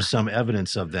 Sure. And there's some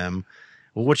evidence of them.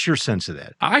 Well, what's your sense of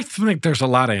that? I think there's a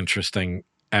lot of interesting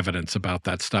evidence about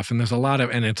that stuff, and there's a lot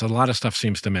of stuff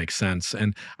seems to make sense.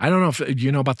 And I don't know if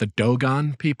you know about the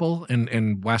Dogon people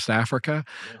in West Africa,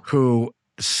 who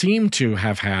seem to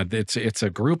have had, it's a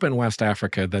group in West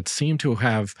Africa that seem to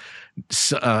have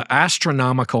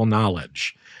astronomical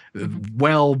knowledge,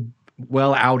 well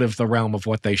out of the realm of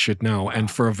what they should know, and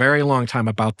for a very long time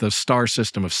about the star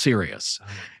system of Sirius,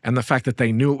 and the fact that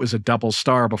they knew it was a double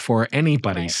star before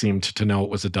anybody seemed to know it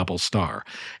was a double star,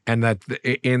 and that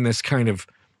in this kind of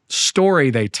story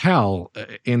they tell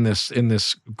in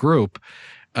this group,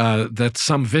 that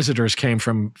some visitors came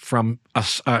from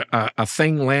a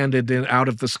thing landed out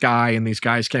of the sky, and these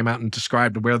guys came out and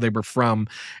described where they were from,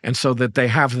 and so that they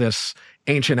have this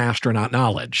ancient astronaut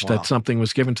knowledge that something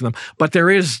was given to them. But there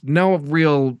is no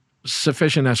real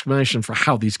sufficient explanation for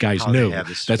how these guys knew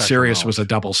that Sirius was a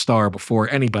double star before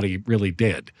anybody really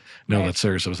did know that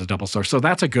Sirius was a double star. So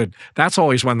that's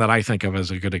always one that I think of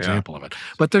as a good example of it.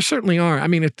 But there certainly are. I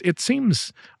mean, it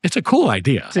seems it's a cool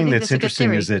idea. The thing that's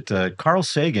interesting is that Carl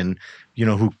Sagan,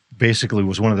 who basically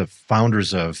was one of the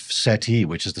founders of SETI,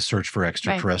 which is the Search for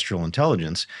Extraterrestrial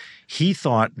Intelligence, he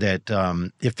thought that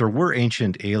if there were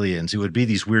ancient aliens, it would be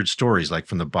these weird stories like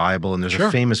from the Bible. And there's a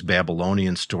famous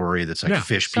Babylonian story that's like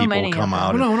fish people come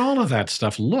out. And all of that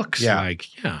stuff looks like,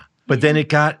 But then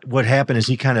what happened is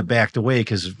he kind of backed away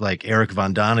because like Eric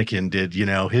von Daniken did,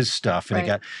 his stuff.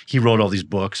 And he wrote all these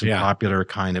books and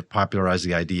popularized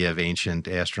the idea of ancient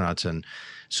astronauts. And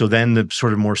so then the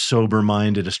sort of more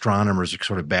sober-minded astronomers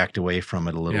sort of backed away from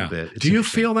it a little bit. Do you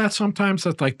feel that sometimes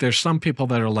that like there's some people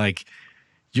that are like,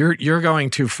 you're going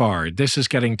too far. This is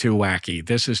getting too wacky.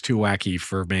 This is too wacky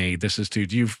for me. Do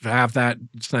you have that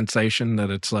sensation that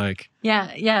it's like?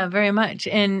 Yeah, very much.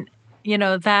 And,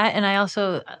 that, and I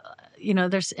also,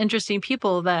 there's interesting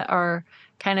people that are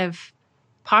kind of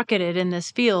pocketed in this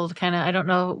field. I don't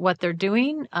know what they're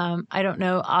doing. I don't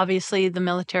know. Obviously, the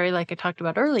military, like I talked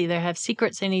about earlier, they have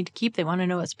secrets they need to keep. They want to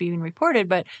know what's being reported.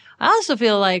 But I also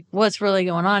feel like what's really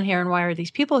going on here and why are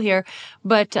these people here?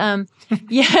 But so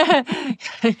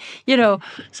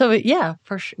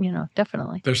for sure,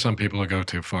 definitely. There's some people who go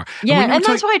too far. Yeah, and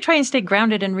that's why I try and stay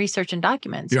grounded in research and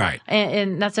documents. Right.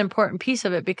 And that's an important piece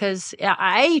of it because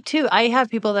I have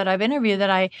people that I've interviewed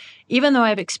that even though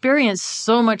I've experienced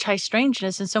so much high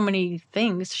strangeness and so many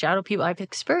things, shadow people, I've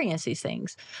experienced these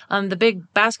things. The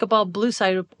big basketball blue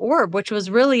side orb, which was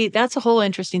that's a whole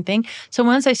interesting thing. So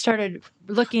once I started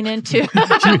looking into you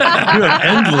had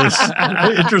endless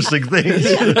interesting things.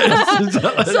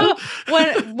 So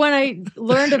when I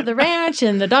learned of the ranch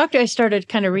and the doctor, I started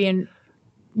kind of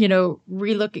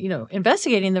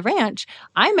investigating the ranch.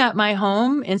 I'm at my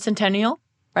home in Centennial,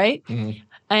 right? Mm-hmm.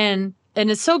 And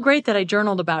it's so great that I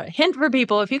journaled about it. Hint for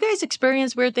people, if you guys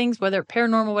experience weird things, whether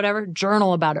paranormal, whatever,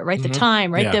 journal about it. Write the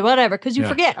time, write the whatever, because you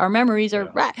forget. Our memories are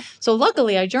right. So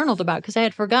luckily I journaled about it because I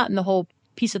had forgotten the whole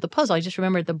piece of the puzzle. I just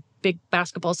remembered the big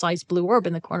basketball-sized blue orb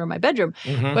in the corner of my bedroom.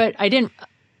 Mm-hmm. But I didn't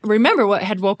remember what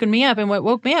had woken me up. And what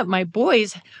woke me up, my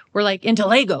boys were like into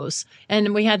Legos.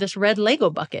 And we had this red Lego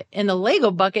bucket. And the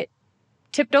Lego bucket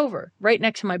tipped over right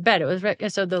next to my bed. It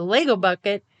was so the Lego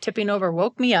bucket tipping over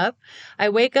woke me up. I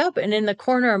wake up and in the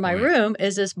corner of my room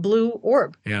is this blue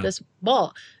orb, this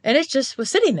ball. And it just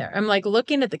was sitting there. I'm like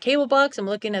looking at the cable box. I'm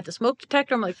looking at the smoke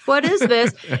detector. I'm like, what is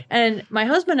this? And my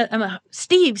husband,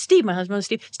 Steve, my husband was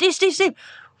Steve,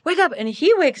 wake up. And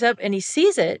he wakes up and he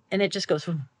sees it and it just goes,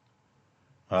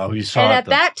 oh, he saw it. And at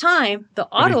that time, the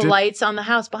auto lights on the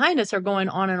house behind us are going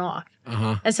on and off.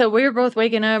 Uh-huh. And so we were both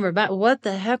waking up about what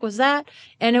the heck was that?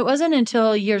 And it wasn't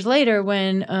until years later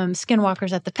when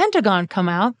Skinwalkers at the Pentagon came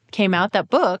out, that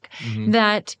book,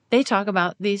 that they talk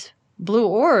about these blue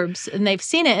orbs and they've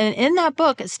seen it. And in that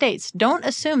book, it states, don't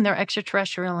assume they're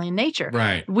extraterrestrial in nature.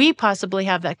 Right. We possibly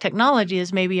have that technology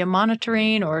as maybe a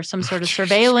monitoring or some sort of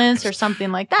surveillance or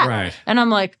something like that. Right. And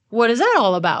I'm like, what is that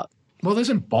all about? Well,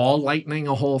 isn't ball lightning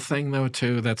a whole thing though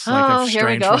too? That's like a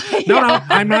strange. Here we go. No,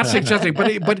 I'm not suggesting,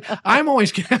 but I'm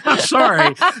always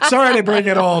sorry to bring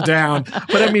it all down.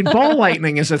 But I mean, ball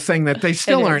lightning is a thing that they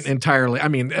still aren't entirely. I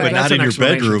mean, but not in your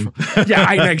bedroom.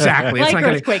 Exactly. Like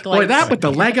earthquake lights. Boy, that with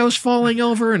the Legos falling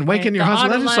over and waking your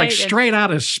husband. That's just like straight out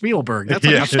of Spielberg. That's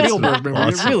like a Spielberg movie.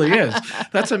 Awesome. It really is.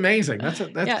 That's amazing.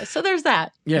 That's so there's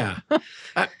that. Yeah.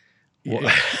 I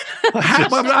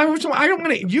don't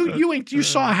want to. You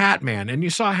saw Hat Man, and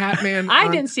you saw Hat Man. I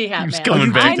didn't see Hat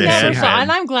Man. I never saw,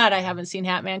 and I'm glad I haven't seen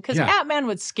Hat Man because Hat Man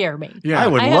would scare me. Yeah, I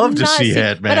would love to see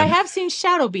Hat Man, but I have seen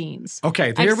shadow beings.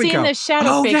 Okay, there we go. I've seen the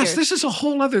shadow figures. Yes, this is a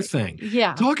whole other thing.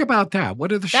 Yeah, talk about that.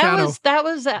 What are the shadows? That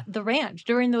was at the ranch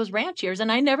during those ranch years,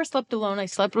 and I never slept alone. I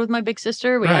slept with my big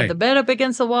sister. We had the bed up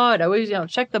against the wall. I'd always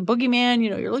check the boogeyman.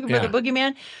 You're looking for the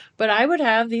boogeyman. But I would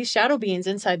have these shadow beings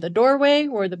inside the doorway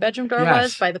where the bedroom door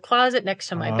was, by the closet next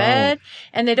to my bed.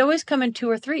 And they'd always come in 2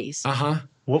 or 3s. Uh-huh.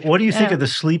 What do you think of the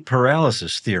sleep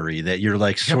paralysis theory that you're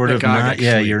like sort of not,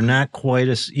 you're not quite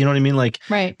as, you know what I mean? Like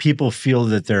people feel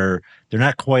that they're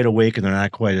not quite awake and they're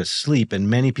not quite asleep. And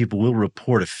many people will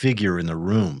report a figure in the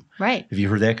room. Right. Have you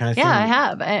heard that kind of thing? Yeah, I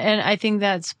have. And I think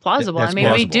that's plausible.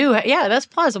 We do. Yeah, that's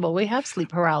plausible. We have sleep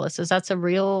paralysis. That's a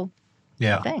real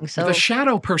thing. So the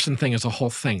shadow person thing is a whole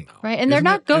thing, though. Right. And they're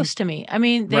not ghosts to me. I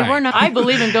mean, they were not. I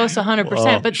believe in ghosts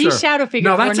 100%, but these shadow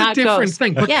figures were not ghosts. No, that's a different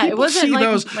thing. But it wasn't see like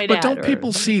those. my dad. But don't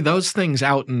people see those things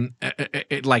out in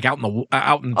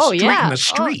the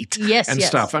street and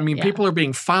stuff? I mean, people are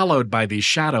being followed by these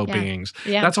shadow beings.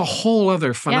 Yeah. That's a whole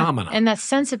other phenomenon. And that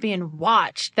sense of being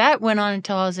watched, that went on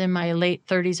until I was in my late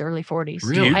 30s, early 40s.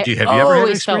 Really? Have you ever had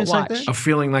an experience like that? A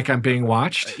feeling like I'm being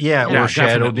watched? Or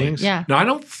shadow beings? Yeah. No, I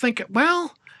don't think.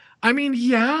 Well, I mean,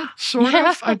 sort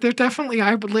of. There definitely.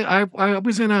 I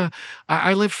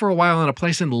lived for a while in a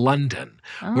place in London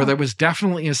where there was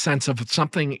definitely a sense of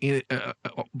something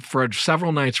for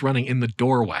several nights running in the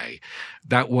doorway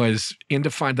that was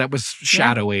indefined, that was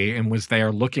shadowy and was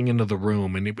there looking into the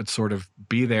room, and it would sort of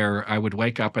be there. I would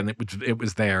wake up and it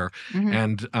was there,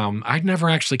 and I'd never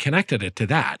actually connected it to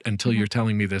that until you're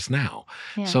telling me this now.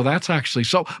 Yeah. So that's actually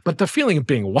so. But the feeling of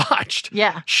being watched,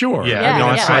 sure,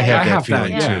 I have that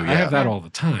feeling too. I have that all the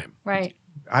time. Right.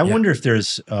 I wonder if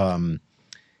there's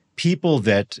people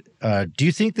that do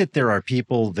you think that there are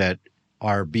people that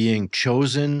are being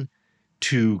chosen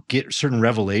to get certain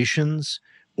revelations,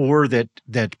 or that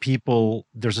people,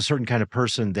 there's a certain kind of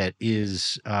person that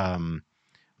is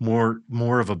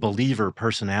more of a believer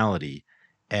personality,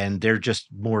 and they're just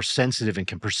more sensitive and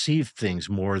can perceive things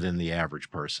more than the average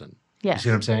person? Yeah. You see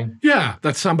what I'm saying? Yeah,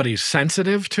 that somebody's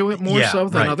sensitive to it more so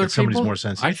than other people. Somebody's more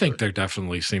sensitive. I think there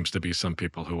definitely seems to be some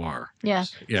people who are. Yeah.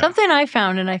 Something I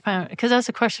found, because that's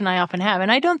a question I often have,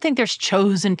 and I don't think there's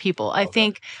chosen people. I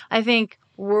think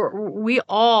we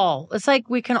all, it's like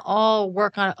we can all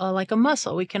work on like a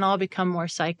muscle. We can all become more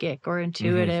psychic or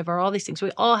intuitive or all these things.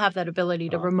 We all have that ability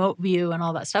to remote view and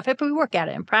all that stuff if we work at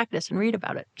it and practice and read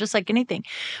about it, just like anything.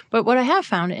 But what I have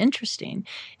found interesting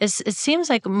is it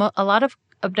seems like a lot of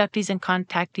abductees and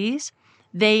contactees,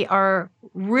 they are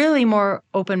really more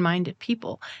open-minded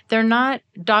people. They're not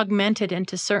dogmented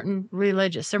into certain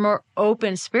religious. They're more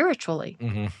open spiritually.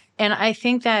 And I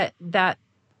think that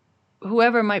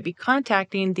whoever might be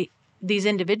contacting these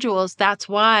individuals, that's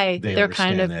why they're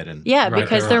kind of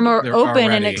because they're more open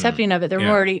and accepting of it. They're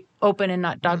already open and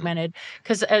not dogmented.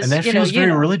 Because and that feels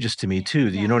very religious to me too.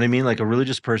 You know what I mean? Like a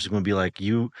religious person would be like,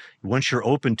 once you're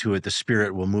open to it, the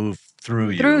spirit will move through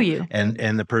you.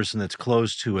 And the person that's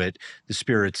close to it, the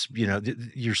spirit's,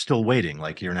 you're still waiting,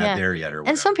 like you're not there yet or whatever.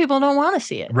 And some people don't want to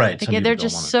see it. Right. Like, they're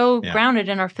just so grounded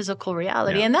in our physical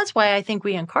reality. And that's why I think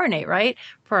we incarnate, right?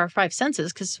 For our five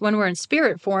senses. Because when we're in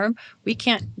spirit form, we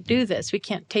can't do this. We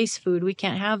can't taste food. We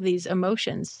can't have these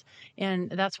emotions. And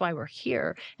that's why we're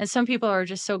here. And some people are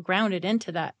just so grounded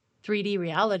into that 3D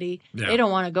reality, they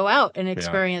don't want to go out and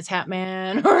experience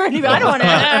Hat-Man or anything. I don't want to,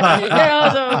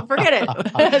 so forget it.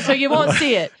 So you won't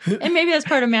see it. And maybe that's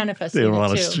part of manifesting. They don't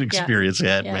want to experience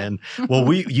Hat-Man.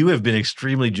 Well, you have been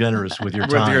extremely generous with your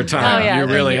time. You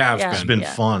really have been. It's been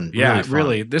fun. Yeah,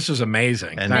 really. This is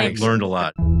amazing. And I've learned a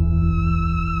lot.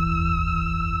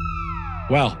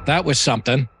 Well, that was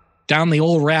something. Down the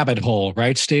old rabbit hole,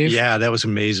 right, Steve? Yeah, that was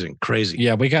amazing. Crazy.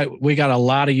 Yeah, we got a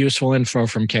lot of useful info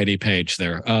from Katie Page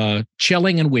there.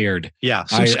 Chilling and weird. Yeah,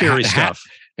 some scary stuff.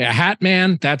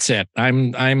 Hat-Man, that's it.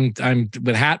 I'm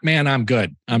with Hat-Man, I'm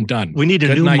good. I'm done. We need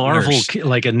a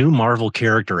new Marvel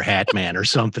character, Hat-Man or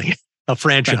something. A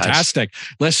franchise. Fantastic.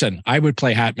 Listen, I would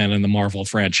play Hat-Man in the Marvel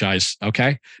franchise.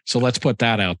 Okay, so let's put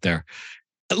that out there.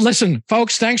 Listen,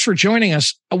 folks, thanks for joining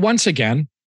us once again.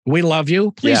 We love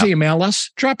you. Please email us.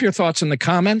 Drop your thoughts in the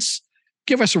comments.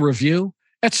 Give us a review,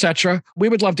 etc. We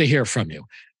would love to hear from you.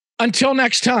 Until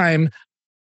next time,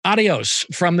 adios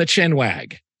from the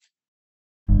Chinwag.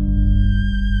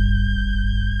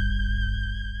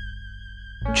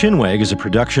 Chinwag is a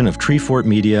production of Treefort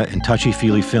Media and Touchy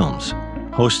Feely Films.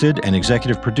 Hosted and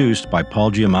executive produced by Paul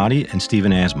Giamatti and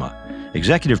Stephen Asma.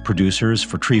 Executive producers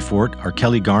for Treefort are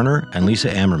Kelly Garner and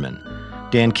Lisa Ammerman.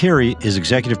 Dan Carey is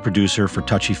executive producer for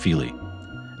Touchy Feely.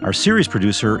 Our series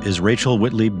producer is Rachel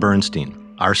Whitley Bernstein.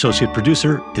 Our associate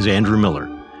producer is Andrew Miller.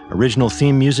 Original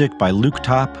theme music by Luke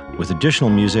Topp, with additional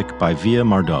music by Via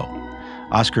Mardot.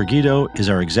 Oscar Guido is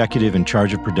our executive in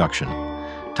charge of production.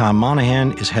 Tom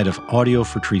Monahan is head of audio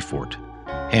for Treefort.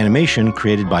 Animation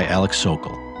created by Alex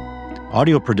Sokol.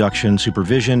 Audio production,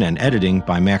 supervision, and editing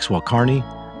by Maxwell Carney.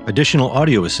 Additional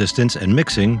audio assistance and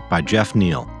mixing by Jeff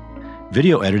Neal.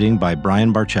 Video editing by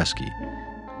Brian Barczewski,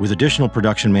 with additional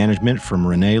production management from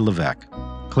Renee Levesque.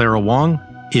 Clara Wong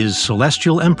is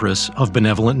Celestial Empress of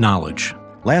Benevolent Knowledge.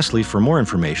 Lastly, for more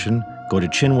information, go to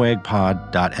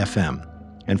chinwagpod.fm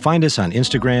and find us on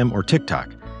Instagram or TikTok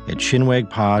at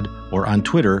chinwagpod or on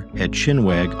Twitter at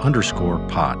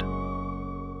chinwag_pod.